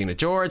Woo, Regina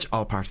George,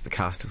 all part of the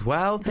cast as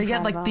well. They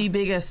get like the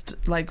biggest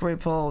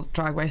RuPaul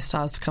Drag Race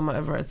stars to come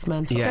over. It's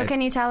mental. Yeah. So can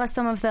you tell us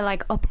some of the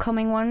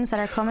upcoming ones that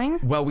are coming?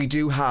 Well, we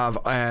do have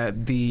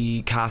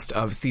the cast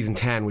of season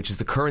 10, which is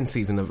the current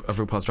season of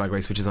RuPaul's Drag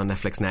Race, which is on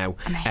Netflix now.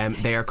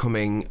 They are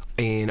coming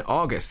in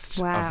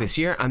August of this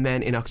year, and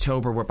then in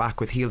October we're back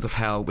with Heels of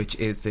Hell, which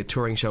is the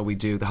touring show we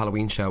do, the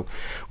Halloween show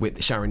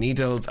with Sharon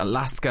Needles,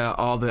 Alaska,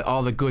 all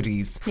the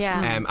goodies.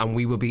 And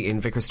we will be in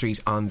Vicar Street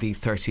on the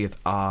 30th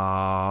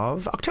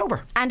of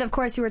October. And of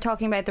course, you were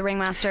talking about the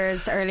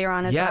Ringmasters earlier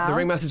on as well. Yeah, the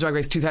Ringmasters Drag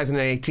Race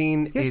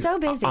 2018 You're is so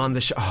busy. on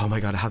the show. Oh my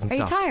God, it hasn't Are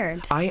you stopped.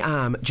 tired? I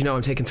am. Do you know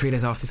I'm taking 3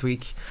 days off this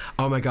week?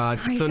 Oh my God,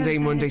 you so Sunday,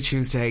 excited? Monday,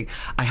 Tuesday.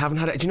 I haven't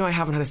had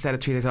a set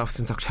of 3 days off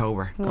since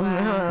October.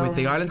 Wow. With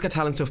the Ireland's Got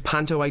Talent stuff,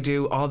 Panto I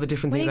do, all the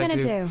different What things are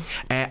you I gonna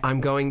do.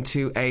 I'm going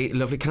to a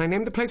lovely, can I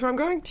name the place where I'm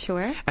going?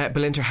 Sure.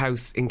 Belinter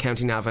House in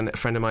County Navan. A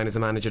friend of mine is a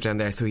manager down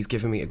there, so he's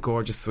given me a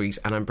gorgeous suite,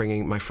 and I'm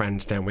bringing my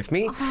friend down with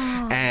me.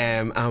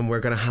 And we're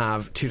going to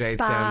have 2 days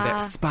down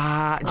there.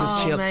 Spa,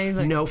 just chill.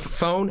 Amazing. No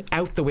phone,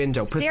 out the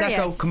window. Prosecco,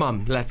 Serious? come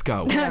on, let's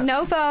go.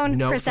 No phone,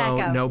 No Prosecco.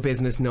 phone, no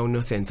business, no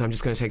nothing. So I'm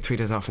just going to take 3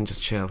 days off and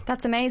just chill.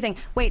 That's amazing.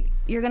 Wait,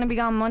 you're going to be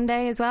gone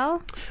Monday as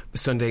well?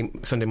 Sunday, Monday,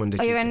 Oh, you're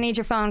Tuesday. going to need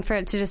your phone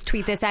to just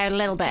tweet this out a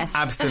little bit.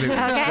 Absolutely.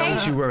 Okay.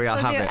 Don't you worry, I'll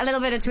We'll have do it. a little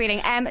bit of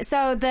tweeting.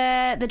 So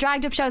the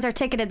Dragged Up shows are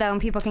ticketed though,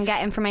 and people can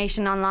get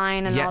information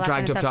online and all that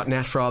kind of stuff.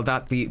 DraggedUp.net for all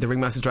that. The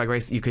Ringmasters Drag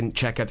Race, you can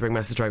check out the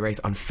Ringmasters Drag Race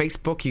on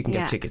Facebook. You can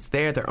get tickets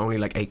there. They're only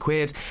like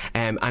 £8.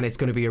 And it's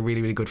going to be a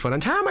really, really good fun.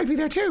 And Tara might be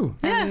there too.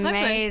 Yeah,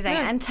 Amazing.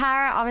 yeah. And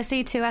Tara,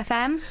 obviously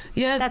 2FM.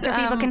 Yeah, That's where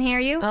people can hear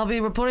you. I'll be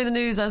reporting the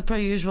news as per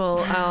usual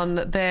on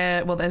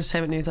the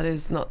entertainment news. That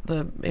is not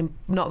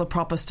the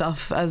proper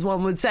stuff, as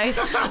one would say.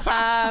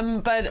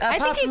 But I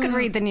think you could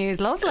read the news.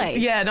 Lovely.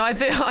 Yeah, no, I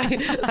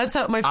think that's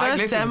how my I've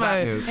first listened to that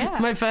demo. news. Yeah.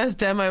 My first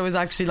demo was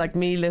actually like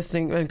me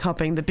listening and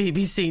copying the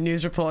BBC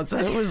news reports,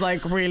 and it was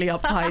like really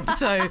uptight.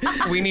 So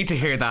We need to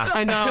hear that.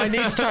 I know I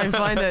need to try and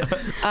find it.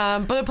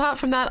 But apart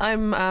from that,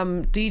 I'm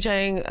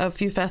DJing a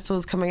few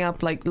festivals coming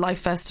up, like Life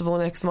Festival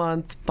next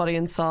month, Body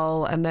and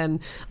Soul, and then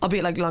I'll be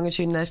at like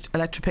Longitude and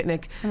Electro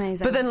Picnic.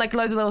 Amazing. But then like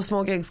loads of little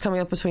small gigs coming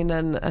up between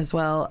then as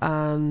well.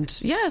 And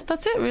yeah,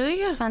 that's it really.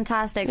 Yeah.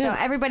 Fantastic. Yeah.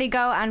 So everybody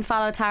go and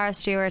follow Tara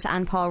Stewart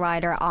and Paul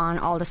Ryder on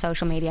all the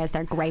social medias.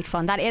 They're great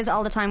fun. That is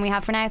all the time we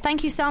have for now.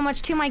 Thank you so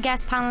much to my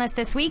guest panellists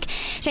this week.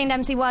 Shane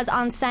Dempsey was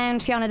on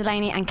sound, Fiona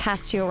Delaney and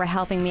Kat Stewart were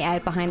helping me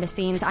out behind the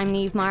scenes. I'm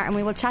Niamh Maher and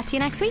we will chat to you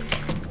next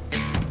week.